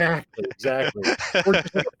 exactly, exactly. Or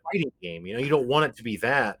just like a fighting game, you don't want it to be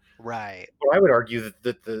that. Right. But I would argue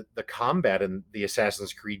that the combat in the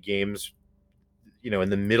Assassin's Creed games, in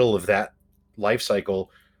the middle of that life cycle,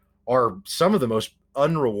 are some of the most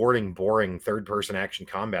unrewarding, boring third-person action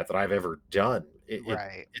combat that I've ever done.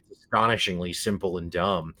 Right. It's astonishingly simple and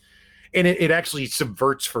dumb, and it actually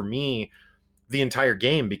subverts for me the entire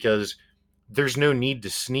game because there's no need to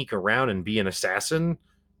sneak around and be an assassin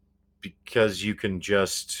because you can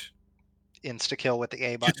just Insta kill with the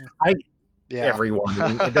A just button. fight Yeah. everyone.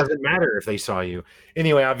 And it doesn't matter if they saw you.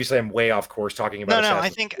 Anyway, obviously, I'm way off course talking about No, I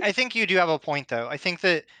Assassin's think Creed. I think you do have a point though. I think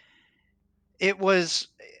that it was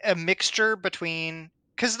a mixture between,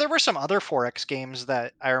 because there were some other 4X games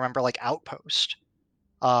that I remember, like Outpost,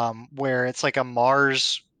 where it's like a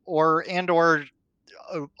Mars or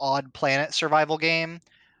odd planet survival game.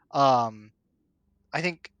 Um, I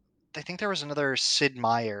think I think there was another Sid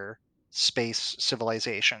Meier Space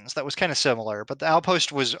Civilizations that was kind of similar, but the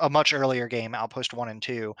Outpost was a much earlier game, Outpost 1 and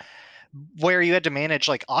 2, where you had to manage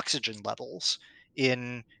like oxygen levels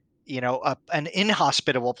in an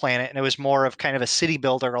inhospitable planet, and it was more of kind of a city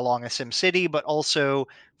builder along a sim city, but also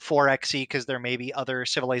 4xy because there may be other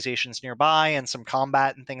civilizations nearby and some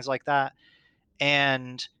combat and things like that.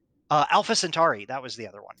 And Alpha Centauri, that was the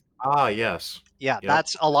other one. Ah, yes. Yeah, Yep.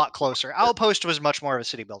 that's a lot closer. Outpost was much more of a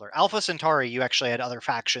city builder. Alpha Centauri, you actually had other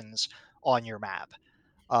factions on your map.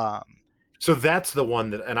 um, So that's the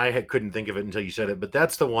one that, and couldn't think of it until you said it, but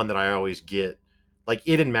that's the one that I always get. Like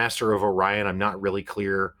it and Master of Orion, I'm not really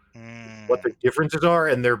clear what the mm, differences are,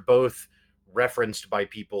 and they're both referenced by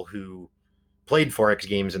people who played 4X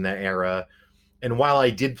games in that era. And while I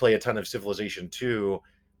did play a ton of Civilization 2,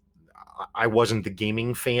 I wasn't the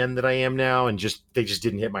gaming fan that I am now, and they just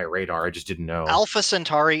didn't hit my radar. I just didn't know. Alpha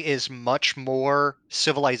Centauri is much more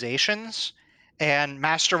civilizations, and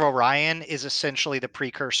Master of Orion is essentially the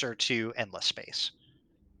precursor to Endless Space,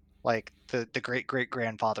 like the great great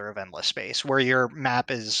grandfather of Endless Space, where your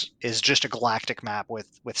map is just a galactic map with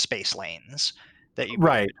space lanes that you move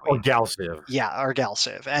Right. Or between. Galciv. Yeah, or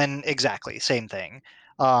Galciv, and exactly same thing.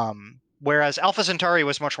 Whereas Alpha Centauri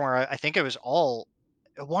was much more. I think it was all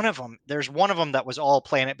one of them. There's one of them that was all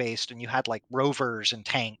planet based, and you had like rovers and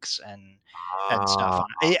tanks and stuff Uh,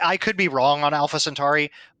 on it. I could be wrong on Alpha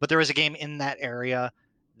Centauri, but there was a game in that area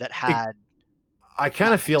that it, had I kind that of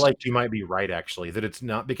kind of feel stuff like too. you might be right, actually, that it's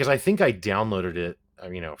not because I think I downloaded it,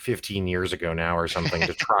 15 years ago now or something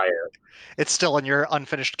to try it. It's still in your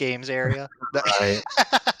unfinished games area. Right.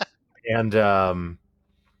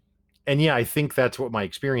 And yeah, I think that's what my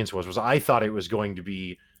experience was I thought it was going to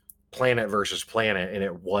be planet versus planet, and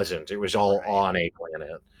it wasn't. It was all Right. on a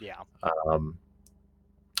planet. Yeah. Um,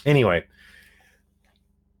 anyway,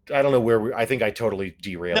 I don't know I think I totally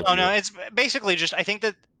derailed No, you. it's basically just I think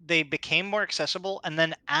that they became more accessible, and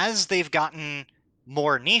then as they've gotten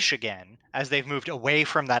more niche again, as they've moved away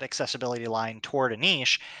from that accessibility line toward a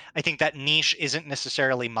niche, I think that niche isn't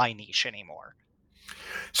necessarily my niche anymore.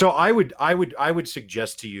 So I would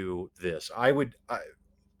suggest to you this. I would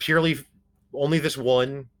purely only this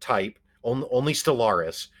one type, only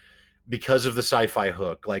Stellaris, because of the sci-fi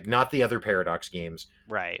hook, like not the other Paradox games.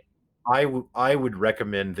 Right. I would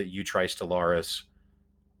recommend that you try Stellaris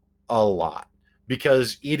a lot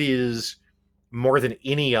because it is more than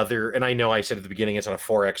any other. And I know I said at the beginning it's on a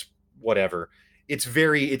 4X, whatever. It's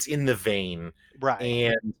in the vein, Right.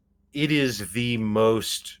 and it is the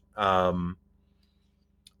most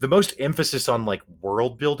emphasis on like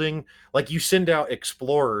world building. Like you send out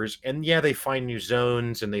explorers, and yeah, they find new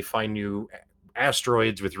zones and they find new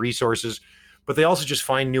asteroids with resources, but they also just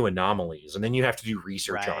find new anomalies, and then you have to do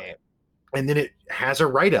research on Right. it. And then it has a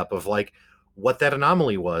write up of like what that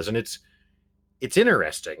anomaly was, and it's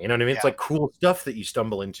interesting. You know what I mean? It's Yeah. like cool stuff that you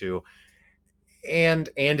stumble into, and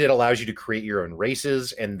it allows you to create your own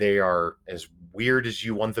races, and they are as weird as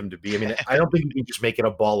you want them to be. I mean, I don't think you can just make it a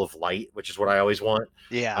ball of light, which is what I always want.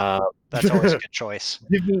 Yeah. Uh, That's always a good choice.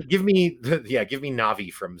 give me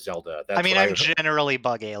Navi from Zelda. I That's mean, what I'm I. generally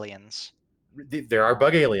bug aliens. There are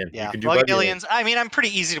Bug Alien. You Yeah, can do bug Bug Alien. aliens. I mean, I'm pretty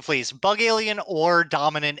easy to please. Bug alien or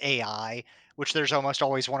dominant AI, which there's almost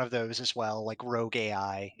always one of those as well. Like rogue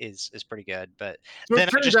AI is pretty good, but So then it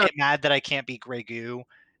I turns just out, get mad that I can't be Grey Goo.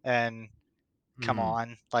 And come hmm,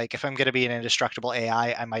 on, like if I'm gonna be an indestructible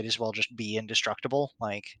AI, I might as well just be indestructible.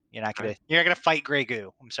 Like I you're not gonna fight Grey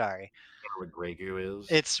Goo. I'm sorry. don't know what Grey Goo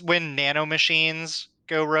is. It's when nanomachines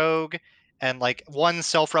go rogue, and like one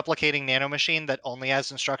self-replicating nanomachine that only has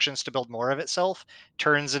instructions to build more of itself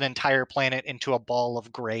turns an entire planet into a ball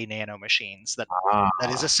of gray nanomachines that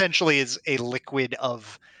is Ah, essentially is a liquid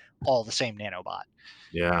of all the same nanobot.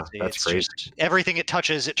 Yeah, that's It's crazy. just everything it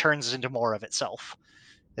touches, it turns into more of itself.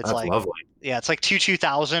 It's That's like, lovely. yeah, it's like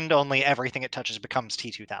T2000, only everything it touches becomes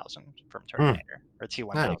T2000 from Hmm, Terminator, or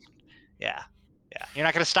T1000. nice. Yeah, yeah. You're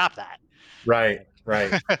not gonna stop that. Right,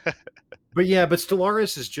 right. But yeah, but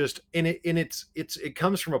Stellaris is just and it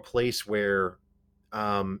comes from a place where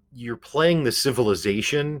you're playing the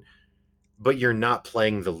civilization, but you're not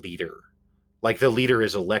playing the leader. Like the leader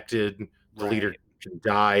is elected, the leader Right. can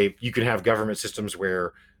die. You can have government systems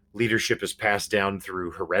where leadership is passed down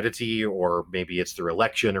through heredity, or maybe it's through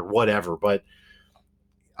election or whatever. But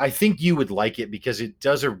I think you would like it because it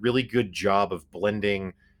does a really good job of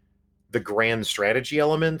blending the grand strategy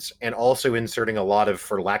elements and also inserting a lot of,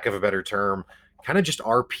 for lack of a better term, kind of just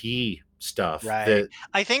RP stuff Right. that,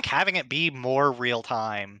 I think having it be more real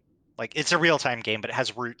time, like it's a real time game, but it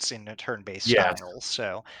has roots in a turn based yes. style.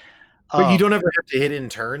 So, But you um, don't ever have to hit in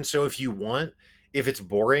turn. So if you want, if it's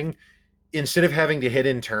boring, instead of having to hit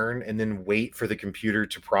in turn and then wait for the computer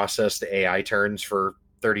to process the AI turns for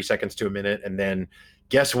 30 seconds to a minute, and then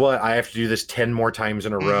guess what? I have to do this 10 more times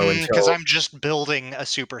in a row because until, I'm just building a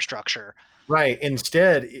superstructure. right.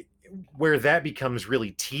 Instead, where that becomes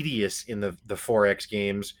really tedious in the 4X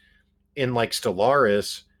games, in like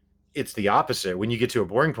Stellaris, it's the opposite. When you get to a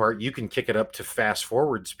boring part, you can kick it up to fast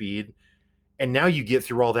forward speed, and now you get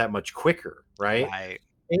through all that much quicker, right? Right.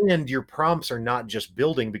 And your prompts are not just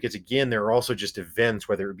building, because again, there are also just events,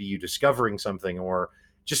 whether it be you discovering something or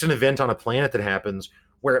just an event on a planet that happens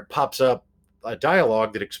where it pops up a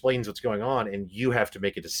dialogue that explains what's going on, and you have to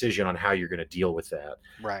make a decision on how you're going to deal with that.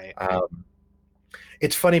 Right.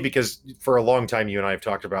 It's funny because for a long time you and I have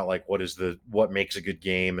talked about like what makes a good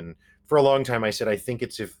game, and for a long time I said I think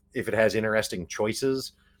it's if it has interesting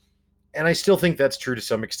choices, and I still think that's true to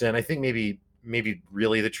some extent. I think maybe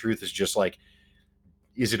really the truth is just like,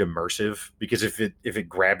 is it immersive? Because if it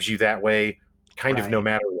grabs you that way, kind of no Right.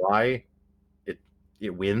 matter why, it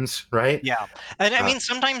it wins, right? Yeah. And I Uh, mean,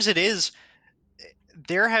 sometimes it is.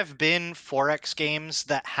 There have been 4X games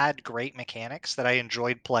that had great mechanics that I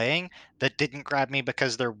enjoyed playing that didn't grab me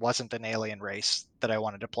because there wasn't an alien race that I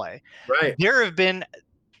wanted to play. right. There have been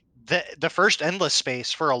the first Endless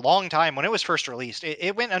Space for a long time when it was first released.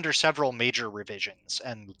 It went under several major revisions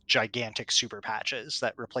and gigantic super patches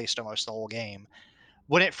that replaced almost the whole game.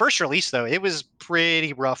 When it first released, though, it was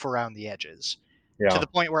pretty rough around the edges to Yeah. the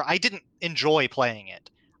point where I didn't enjoy playing it.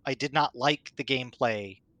 I did not like the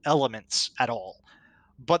gameplay elements at all,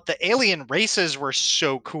 but the alien races were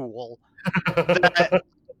so cool that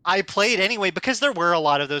I played anyway because there were a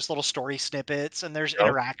lot of those little story snippets and there's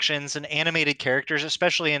Yep. interactions and animated characters,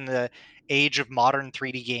 especially in the age of modern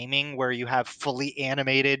 3D gaming where you have fully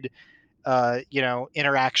animated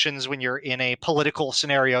interactions when you're in a political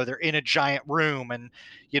scenario. They're in a giant room, and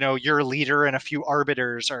your leader and a few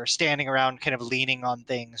arbiters are standing around, kind of leaning on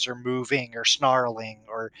things, or moving, or snarling,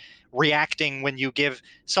 or reacting when you give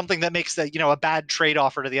something that makes a bad trade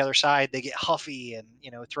offer to the other side. They get huffy and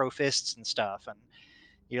throw fists and stuff, and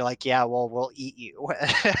you're like, yeah, well, we'll eat you.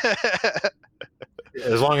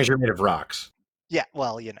 As long as you're made of rocks. Yeah,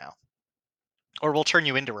 well, or we'll turn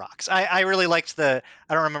you into rocks. I really liked I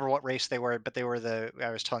don't remember what race they were, but they were I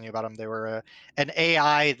was telling you about them. They were an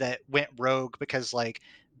AI that went rogue because like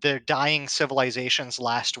the dying civilization's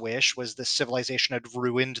last wish was this civilization had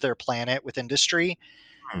ruined their planet with industry.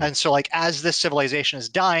 Hmm. And so like as this civilization is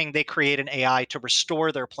dying, they create an AI to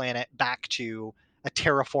restore their planet back to a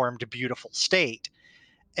terraformed, beautiful state.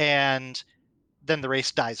 And then the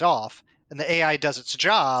race dies off and the AI does its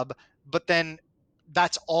job, but then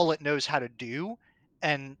that's all it knows how to do.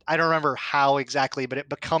 And I don't remember how exactly, but it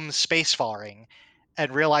becomes spacefaring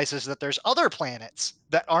and realizes that there's other planets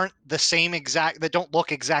that aren't the same that don't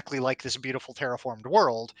look exactly like this beautiful terraformed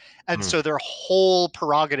world. And Hmm. so their whole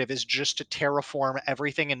prerogative is just to terraform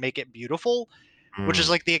everything and make it beautiful, which is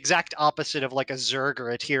Hmm. like the exact opposite of like a Zerg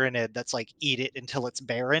or a Tyranid that's like eat it until it's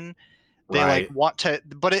barren. They like Right. want to,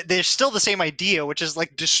 but there's still the same idea, which is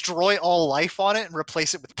like destroy all life on it and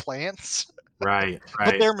replace it with plants. Right. But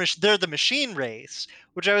Right. they're the machine race,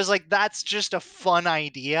 which I was like, that's just a fun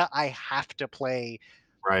idea. I have to play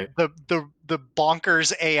Right. the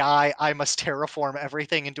bonkers AI. I must terraform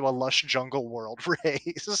everything into a lush jungle world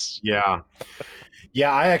race. Yeah.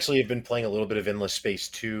 Yeah, I actually have been playing a little bit of Endless Space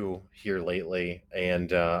 2 here lately,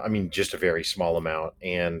 and I mean just a very small amount.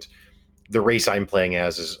 And the race I'm playing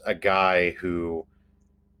as is a guy who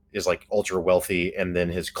is like ultra wealthy and then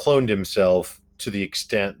has cloned himself to the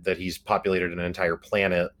extent that he's populated an entire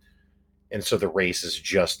planet. And so the race is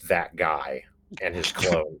just that guy and his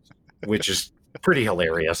clones, which is Pretty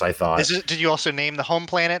hilarious, I thought. Did you also name the home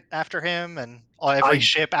planet after him and every I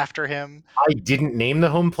ship after him? I didn't name the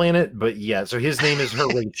home planet, but yeah, so his name is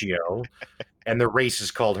Horatio, and the race is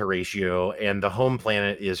called Horatio, and the home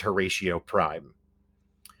planet is Horatio Prime,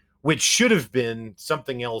 which should have been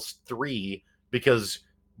something else 3, because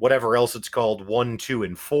whatever else it's called 1, 2,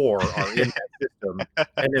 and 4 are in that system,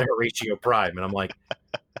 and then Horatio Prime. And I'm like,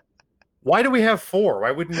 why do we have 4?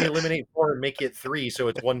 Why wouldn't we eliminate 4 and make it 3 so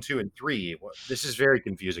it's 1, 2, and 3? This is very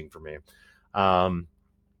confusing for me. Um,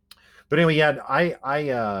 but anyway, yeah,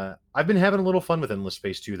 I've been having a little fun with Endless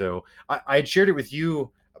Space too, though. I had shared it with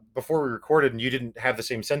you before we recorded, and you didn't have the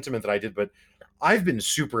same sentiment that I did, but I've been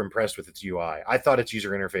super impressed with its UI. I thought its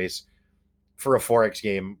user interface for a 4X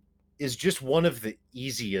game is just one of the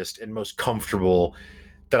easiest and most comfortable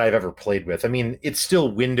that I've ever played with. I mean, it's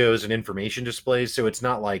still Windows and information displays, so it's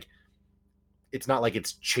not like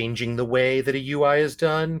it's changing the way that a UI is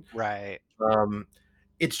done. Right. Um,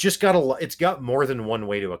 it's just it's got more than one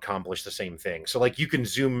way to accomplish the same thing. So like you can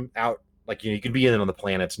zoom out, like you can be in on the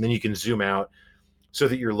planets, and then you can zoom out so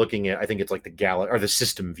that you're looking at, I think it's like the galaxy or the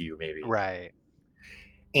system view maybe. Right.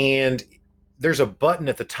 And there's a button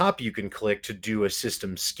at the top you can click to do a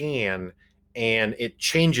system scan, and it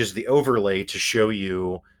changes the overlay to show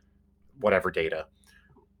you whatever data.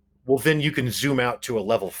 Well, then you can zoom out to a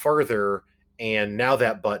level further, and now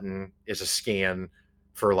that button is a scan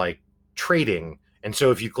for like trading. And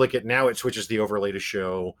so if you click it now, it switches the overlay to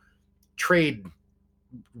show trade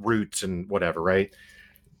routes and whatever, right?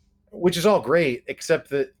 Which is all great, except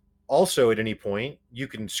that also at any point you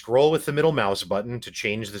can scroll with the middle mouse button to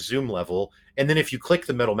change the zoom level. And then if you click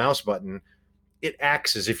the middle mouse button, it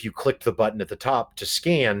acts as if you clicked the button at the top to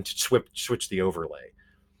scan to switch the overlay.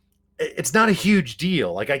 It's not a huge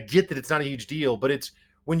deal. Like I get that it's not a huge deal, but it's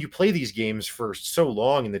when you play these games for so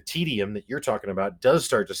long and the tedium that you're talking about does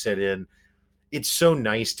start to set in, it's so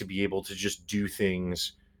nice to be able to just do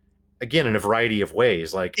things again in a variety of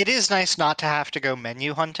ways. Like, It is nice not to have to go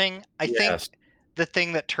menu hunting. I think yes, the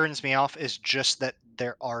thing that turns me off is just that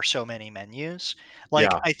there are so many menus. Like,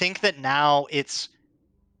 yeah, I think that now it's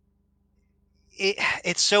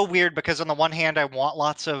so weird because on the one hand I want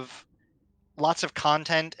lots of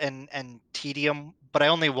content and tedium, but I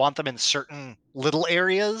only want them in certain little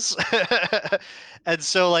areas. And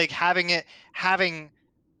so like having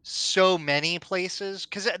so many places,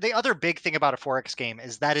 because the other big thing about a 4X game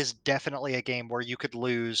is that is definitely a game where you could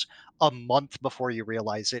lose a month before you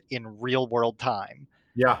realize it in real world time.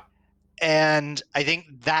 yeah. And I think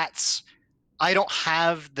I don't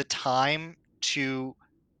have the time to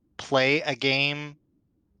play a game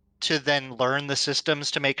to then learn the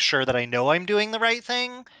systems to make sure that I know I'm doing the right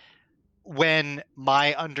thing when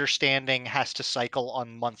my understanding has to cycle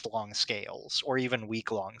on month-long scales or even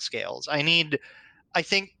week-long scales. I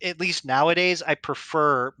think at least nowadays I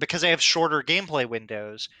prefer, because I have shorter gameplay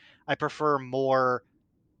windows, I prefer more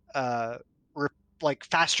uh re- like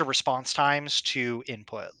faster response times to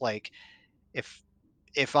input. Like if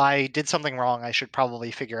if I did something wrong, I should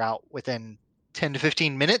probably figure out within 10 to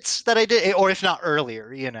 15 minutes that I did, or if not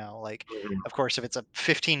earlier, like, Mhm. of course, if it's a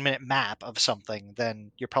 15-minute map of something, then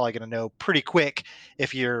you're probably going to know pretty quick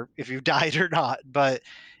if you died or not. But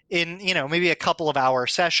in, maybe a couple of hour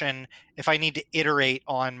session, if I need to iterate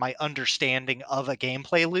on my understanding of a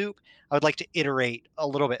gameplay loop, I would like to iterate a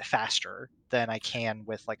little bit faster than I can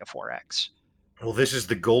with like a 4X. Well, this is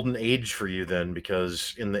the golden age for you then,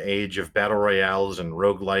 because in the age of battle royales and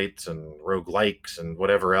roguelites and roguelikes and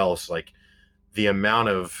whatever else, like the amount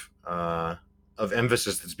of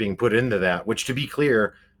emphasis that's being put into that, which to be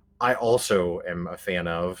clear, I also am a fan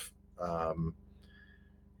of. Um,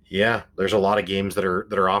 yeah, there's a lot of games that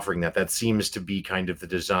are offering that. That seems to be kind of the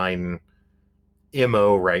design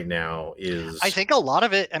mo right now. I Is think a lot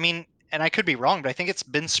of it, I mean, and I could be wrong, but I think it's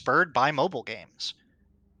been spurred by mobile games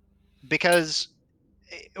because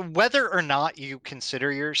whether or not you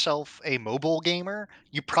consider yourself a mobile gamer,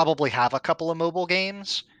 you probably have a couple of mobile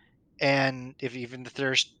games, and if even if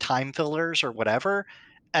there's time fillers or whatever,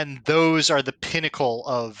 and those are the pinnacle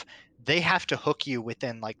of they have to hook you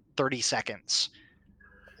within like 30 seconds.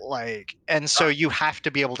 Like, and so you have to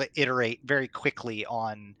be able to iterate very quickly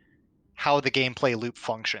on how the gameplay loop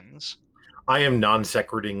functions. I am non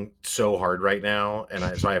sequiting so hard right now,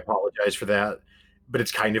 and so I apologize for that, but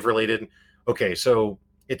it's kind of related. Okay, so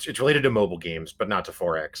it's related to mobile games, but not to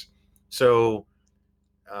 4X. So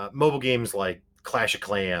mobile games like Clash of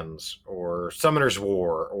Clans or Summoner's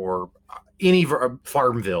War or any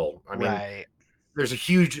Farmville. I mean, Right. there's a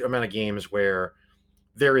huge amount of games where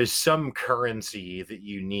there is some currency that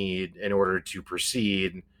you need in order to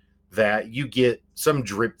proceed that you get some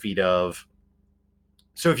drip feed of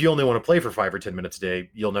So if you only want to play for 5 or 10 minutes a day,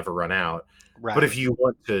 you'll never run out. But if Right. you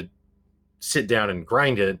want to sit down and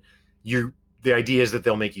grind it, you the idea is that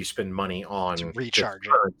they'll make you spend money To on this recharge it.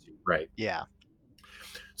 currency, right? Yeah.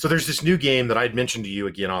 So there's this new game that I'd mentioned to you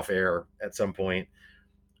again off air at some point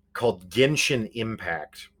called Genshin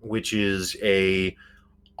Impact, which is a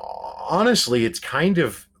honestly, it's kind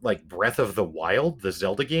of like Breath of the Wild, the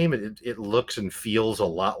Zelda game. It looks and feels a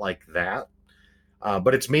lot like that,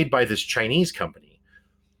 but it's made by this Chinese company.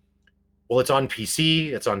 Well, it's on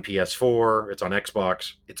PC, it's on PS4, it's on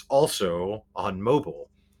Xbox, it's also on mobile.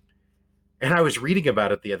 And I was reading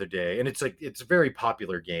about it the other day, and it's a very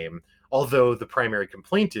popular game. Although the primary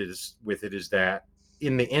complaint is with it is that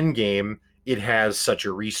in the end game, it has such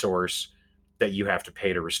a resource that you have to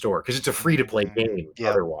pay to restore because it's a free to play game Yep.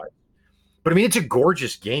 otherwise. But I mean, it's a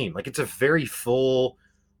gorgeous game. Like it's a very full,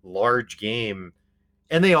 large game,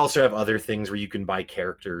 and they also have other things where you can buy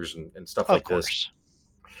characters and stuff Of like this. course.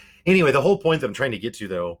 Anyway, the whole point that I'm trying to get to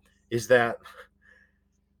though is that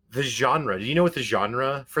the genre. Do you know what the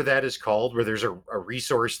genre for that is called? Where there's a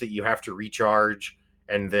resource that you have to recharge,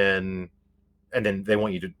 and then they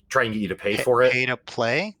want you to try and get you to pay for it. Pay to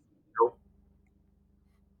play?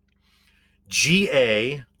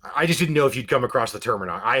 GA. I just didn't know if you'd come across the term or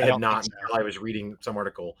not. I I had don't think not so. until I was reading some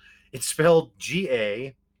article. It's spelled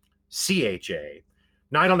GACHA.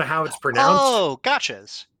 Now I don't know how it's pronounced. Oh,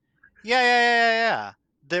 gotchas. Yeah.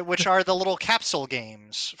 Which are the little capsule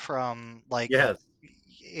games from like Yes,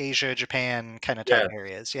 Asia, Japan kind of time yes.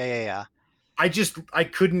 areas. Yeah. I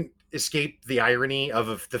couldn't escape the irony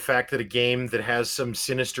of the fact that a game that has some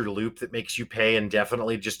sinister loop that makes you pay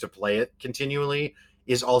indefinitely just to play it continually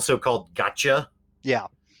is also called gotcha. Yeah.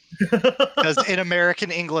 Because in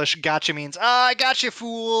American English, gotcha means, ah, I got you,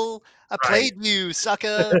 fool. I Right. played you,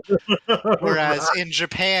 sucker. Whereas Right. in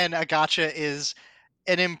Japan, a gotcha is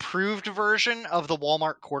an improved version of the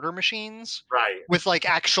Walmart quarter machines Right. with like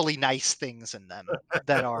actually nice things in them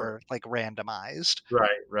that are like randomized.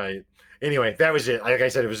 Right. Anyway, that was it. Like I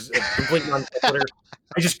said, it was a complete non sequitur.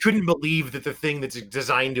 I just couldn't believe that the thing that's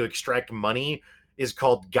designed to extract money is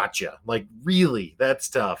called gotcha. Like, really, that's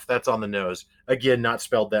tough. That's on the nose. Again, not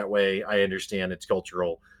spelled that way. I understand it's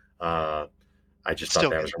cultural. Uh, I just It's thought still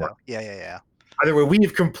that good was remarkable. though. Yeah. Either way, we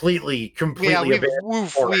have Yeah, completely abandoned we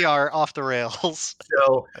Forex. are off the rails.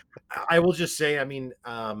 So I will just say, I mean,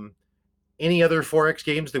 any other Forex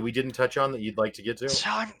games that we didn't touch on that you'd like to get to? So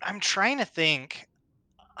I'm trying to think.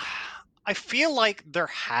 I feel like there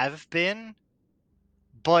have been,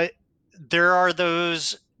 but there are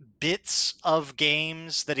those bits of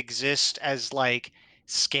games that exist as like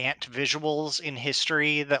scant visuals in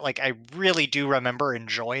history that like I really do remember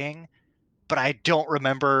enjoying, but I don't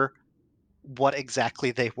remember what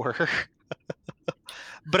exactly they were.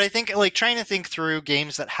 But I think like trying to think through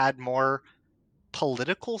games that had more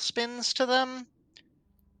political spins to them,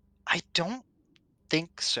 I don't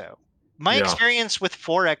think so. My Yeah. experience with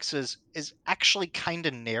Forex is actually kind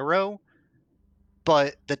of narrow,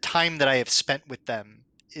 but the time that I have spent with them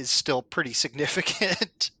is still pretty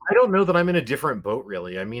significant. I don't know that I'm in a different boat,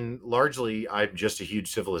 really. I mean, largely, I'm just a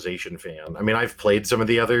huge Civilization fan. I mean, I've played some of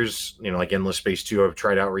the others, like Endless Space 2, I've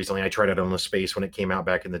tried out recently. I tried out Endless Space when it came out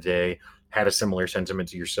back in the day, had a similar sentiment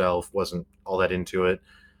to yourself, wasn't all that into it.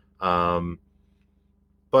 Um,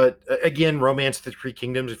 but again, Romance of the Three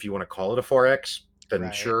Kingdoms, if you want to call it a 4X, then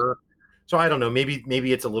Right. sure. So I don't know, maybe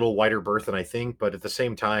it's a little wider berth than I think, but at the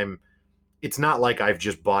same time, it's not like I've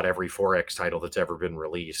just bought every 4X title that's ever been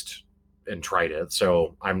released and tried it.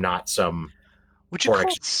 So I'm not some Would you call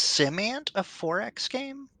 4X. Simant a 4X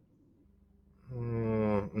game?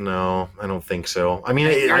 No, I don't think so. I mean,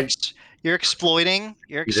 Right, I you're exploiting,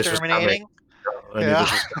 you're knew this was coming. exterminating. I knew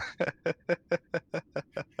Yeah. this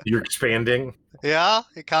was you're expanding. Yeah,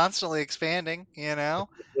 you're constantly expanding, you know?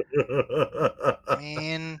 I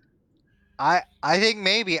mean, I think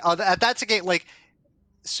maybe that's a game like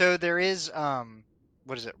so there is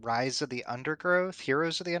what is it? Rise of the Undergrowth,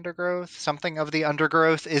 Heroes of the Undergrowth, something of the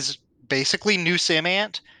Undergrowth is basically New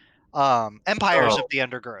Simant. Empires of Oh, the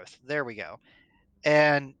Undergrowth. There we go.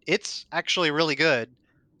 And it's actually really good.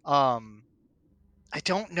 Um I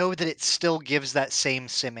don't know that it still gives that same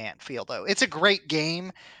Simant feel though. It's a great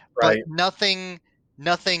game, but right,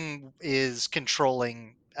 nothing is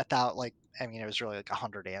controlling like I mean it was really like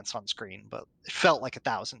 100 ants on screen, but it felt like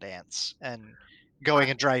 1,000 ants and I, going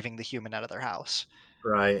and driving the human out of their house.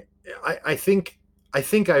 right. I think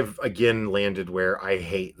I've again landed where I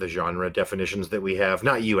hate the genre definitions that we have.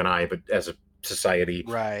 Not you and I, but as a society,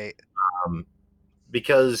 Right. um,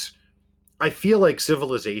 because I feel like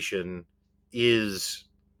Civilization is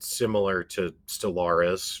similar to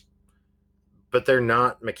Stellaris, but they're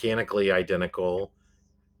not mechanically identical.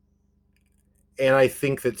 and I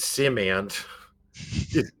think that SimAnt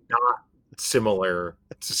is not similar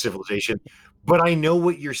to Civilization. But I know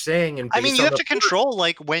what you're saying, and I mean, based you on have the to control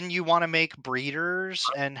like when you want to make breeders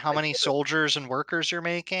and how I many get it. soldiers and workers you're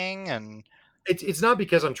making, and It's not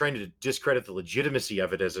because I'm trying to discredit the legitimacy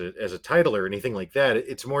of it as a title or anything like that.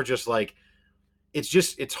 It's more just like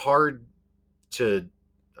it's hard to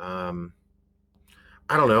um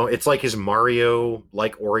I don't know. It's like, is Mario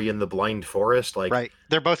like Ori and the Blind Forest? Like, right?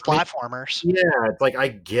 They're both I mean, platformers, yeah, it's like, I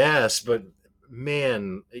guess, but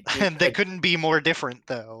man, and they couldn't be more different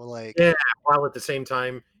though. Like, yeah, while at the same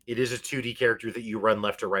time, it is a 2D character that you run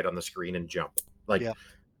left or right on the screen and jump. Like, yeah,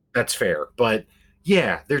 that's fair. But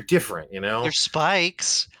yeah, they're different, you there's know?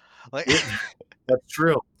 spikes. Like, It, that's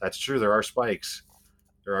true. That's true. There are spikes.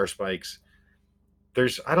 There are spikes.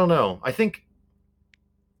 I don't know. I think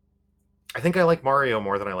I like Mario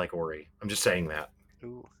more than I like Ori. I'm just saying that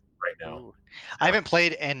ooh, right now. ooh. I Yeah. haven't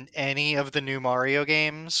played any of the new Mario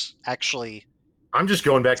games actually I'm just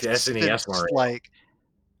going back to SNES since Mario. like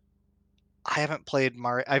I haven't played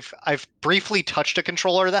Mario. I've briefly touched a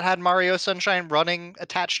controller that had Mario Sunshine running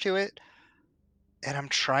attached to it, and I'm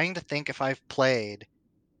trying to think if I've played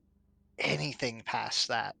anything past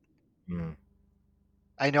that. Mm,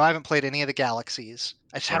 I know I haven't played any of the Galaxies.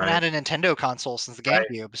 I just haven't right. had a Nintendo console since the Right.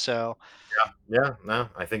 GameCube, so Yeah. Yeah. No,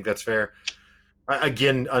 I think that's fair.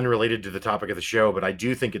 Again, unrelated to the topic of the show, but I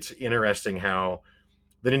do think it's interesting how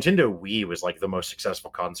the Nintendo Wii was like the most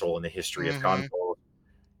successful console in the history of mhm. consoles,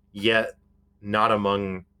 yet not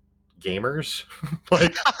among gamers.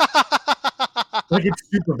 like like it's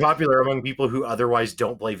super popular among people who otherwise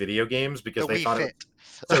don't play video games because The they Wii thought it was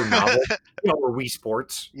Fit. so novel. Or Wii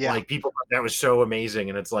Sports. Yeah, Like people thought that was so amazing,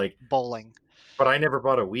 and it's like, bowling. but I never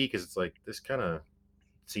bought a Wii because it's like this kind of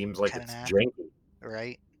seems like Kinda it's nah, janky.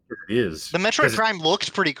 right? It is The Metroid because Prime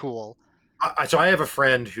looked pretty cool. so I have a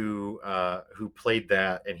friend who played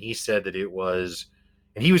that, and he said that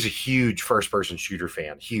and he was a huge first person shooter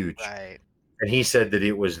fan, huge, Right. and he said that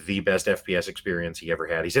it was the best FPS experience he ever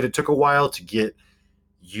had. He said it took a while to get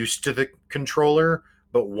used to the controller,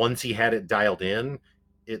 but once he had it dialed in,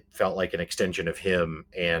 it felt like an extension of him,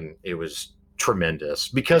 and it was tremendous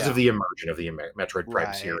because Yeah, of the immersion of the Metroid Prime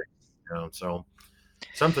right. series. So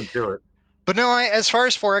something to it. But no, as far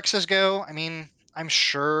as 4Xs go, I mean, I'm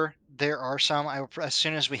sure there are some. As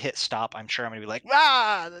soon as we hit stop, I'm sure I'm gonna be like,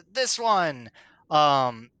 this one.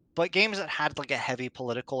 But games that had like a heavy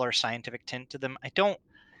political or scientific tint to them, I don't.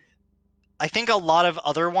 I think a lot of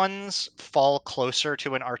other ones fall closer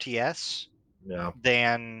to an RTS Yeah,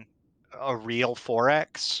 than a real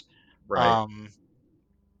 4X. right. Um,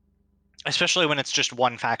 Especially when it's just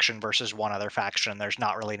one faction versus one other faction. There's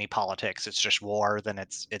not really any politics. It's just war. Then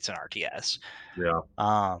it's an RTS. Yeah,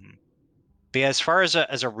 Um, But yeah, as far as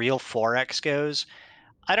a real 4X goes,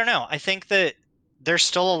 I don't know. I think that there's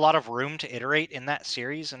still a lot of room to iterate in that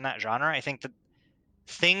series, in that genre. I think that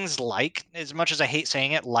things like, as much as I hate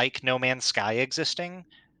saying it, like No Man's Sky existing,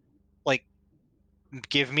 like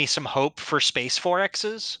give me some hope for space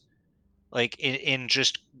 4Xs, like in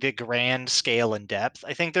just the grand scale and depth.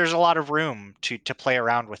 I think there's a lot of room to play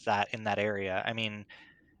around with that in that area. I mean,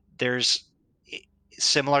 there's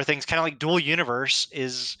similar things, kind of like Dual Universe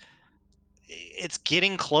is it's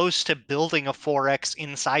getting close to building a 4X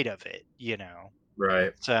inside of it, you know.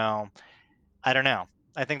 right. So I don't know.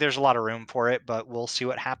 I think there's a lot of room for it, but we'll see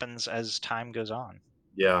what happens as time goes on.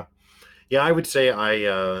 Yeah, yeah. I would say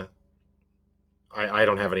I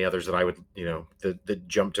don't have any others that I would, that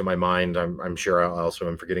jump to my mind. I'm sure I also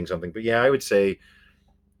am forgetting something, but yeah, I would say,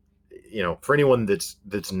 for anyone that's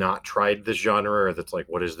not tried this genre or that's like,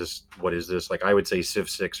 what is this? What is this? Like, I would say Civ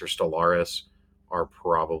 6 or Stellaris are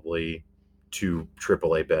probably two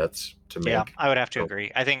AAA bets to Yeah, make. I would have to So,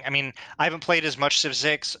 agree. I mean, I haven't played as much Civ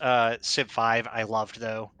 6. Civ 5 I loved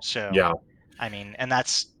though. So yeah, I mean, and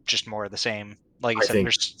that's just more of the same. Like you I said, think,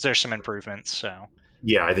 there's some improvements. So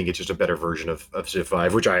yeah, I think it's just a better version of Civ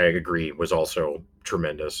 5, which I agree was also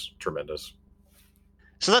tremendous, tremendous.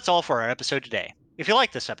 So that's all for our episode today. If you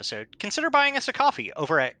like this episode, consider buying us a coffee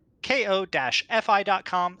over at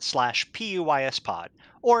ko-fi.com/PUYSpod,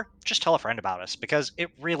 or just tell a friend about us because it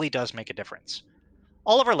really does make a difference.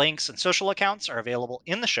 All of our links and social accounts are available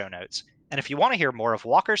in the show notes, and if you want to hear more of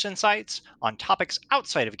Walker's insights on topics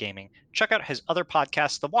outside of gaming, check out his other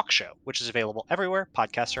podcast, The Walk Show, which is available everywhere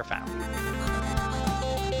podcasts are found.